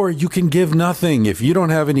more. Or you can give nothing. If you don't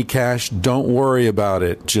have any cash, don't worry about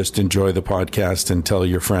it. Just enjoy the podcast and tell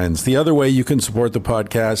your friends. The other way you can support the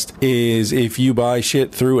podcast is if you buy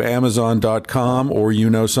shit through amazon.com, or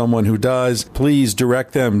someone who does, please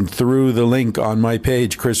direct them through the link on my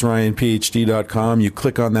page, chrisryanphd.com. You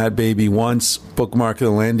click on that baby once, bookmark the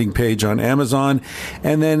landing page on Amazon,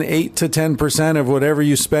 and then 8 to 10% of whatever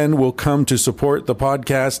you spend will come to support the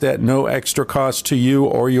podcast at no extra cost to you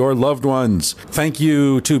or your loved ones. Thank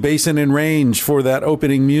you to Basin and Range for that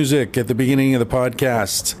opening music at the beginning of the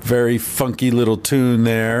podcast. Very funky little tune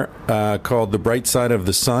there called The Bright Side of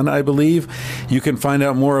the Sun, I believe. You can find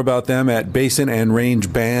out more about them at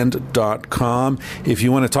basinandrangeband.com. If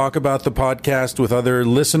you want to talk about the podcast with other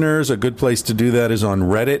listeners, a good place to do that is on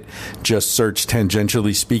Reddit. Just search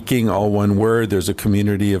Tangentially Speaking, all one word. There's a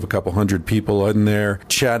community of a couple hundred people in there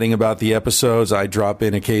chatting about the episodes. I drop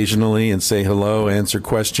in occasionally and say hello, answer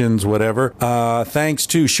questions, whatever. Thanks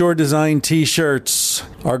to Shore Design T-shirts.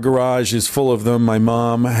 Our garage is full of them. My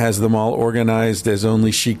mom has them all organized as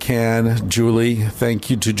only she can. Julie,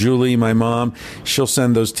 thank you to Julie, my mom. She'll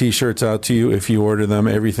send those T-shirts out to you if you order them.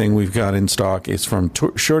 Everything we've got in stock is from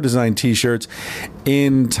Shore Design T-shirts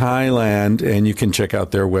in Thailand, and you can check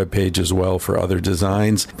out their webpage as well for other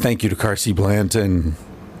designs. Thank you to Carsey Blanton.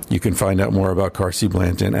 You can find out more about Carsey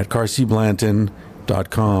Blanton at carsey.com,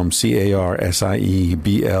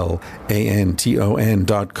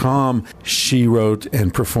 CARSIEBLANTON.com. She wrote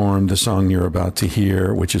and performed the song you're about to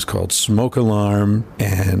hear, which is called Smoke Alarm,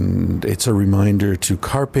 and it's a reminder to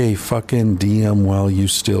carpe fucking diem while you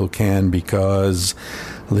still can, because,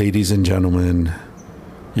 ladies and gentlemen,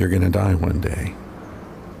 you're gonna die one day.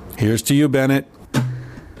 Here's to you, Bennett.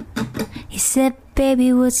 He said,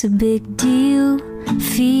 baby, what's a big deal?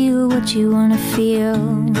 Feel what you wanna feel.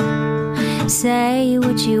 Say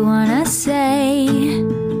what you wanna say.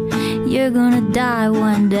 You're gonna die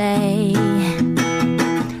one day.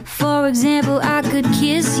 For example, I could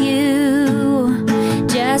kiss you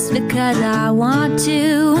just because I want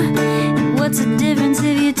to. And what's the difference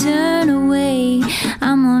if you turn away?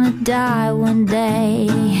 I'm gonna die one day.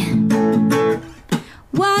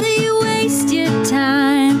 Why do you waste your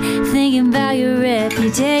time thinking about your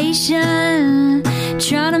reputation?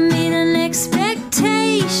 Trying to meet an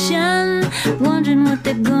expectation, wondering what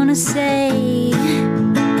they're gonna say.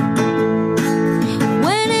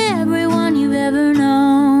 When everyone you've ever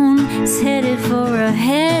known is headed for a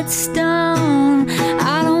headstone.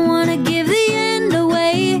 I don't wanna give the end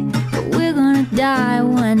away, but we're gonna die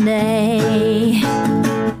one day.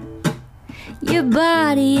 Your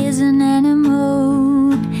body is an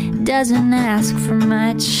animal, doesn't ask for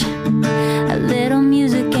much. A little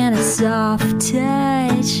music and a soft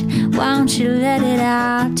touch. Why don't you let it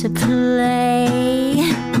out to play?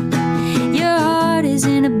 Your heart is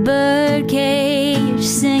in a birdcage,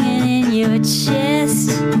 singing in your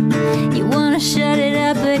chest. You wanna shut it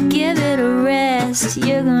up but give it a rest.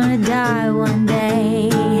 You're gonna die one day.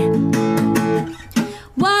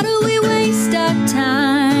 Why do we waste our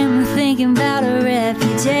time thinking about a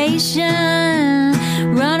reputation?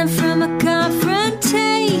 Running from a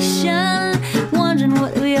confrontation, wondering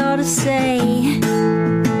what we ought to say.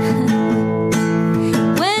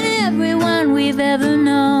 When everyone we've ever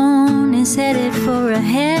known is headed for a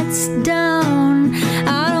headstone.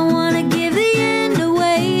 I don't want to give the end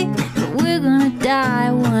away, but we're gonna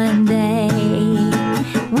die one day.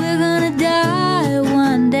 We're gonna die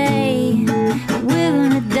one day. We're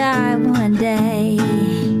gonna die one day.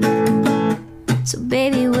 So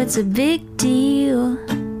baby, what's a big deal?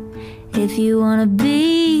 If you wanna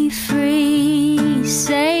be free,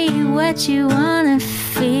 say what you wanna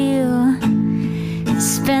feel.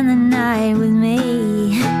 Spend the night with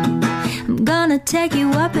me. I'm gonna take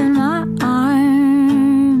you up in my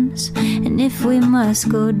arms. And if we must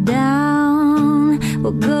go down,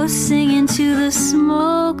 we'll go singing to the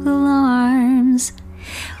smoke alarms.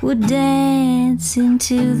 We'll dance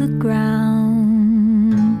into the ground.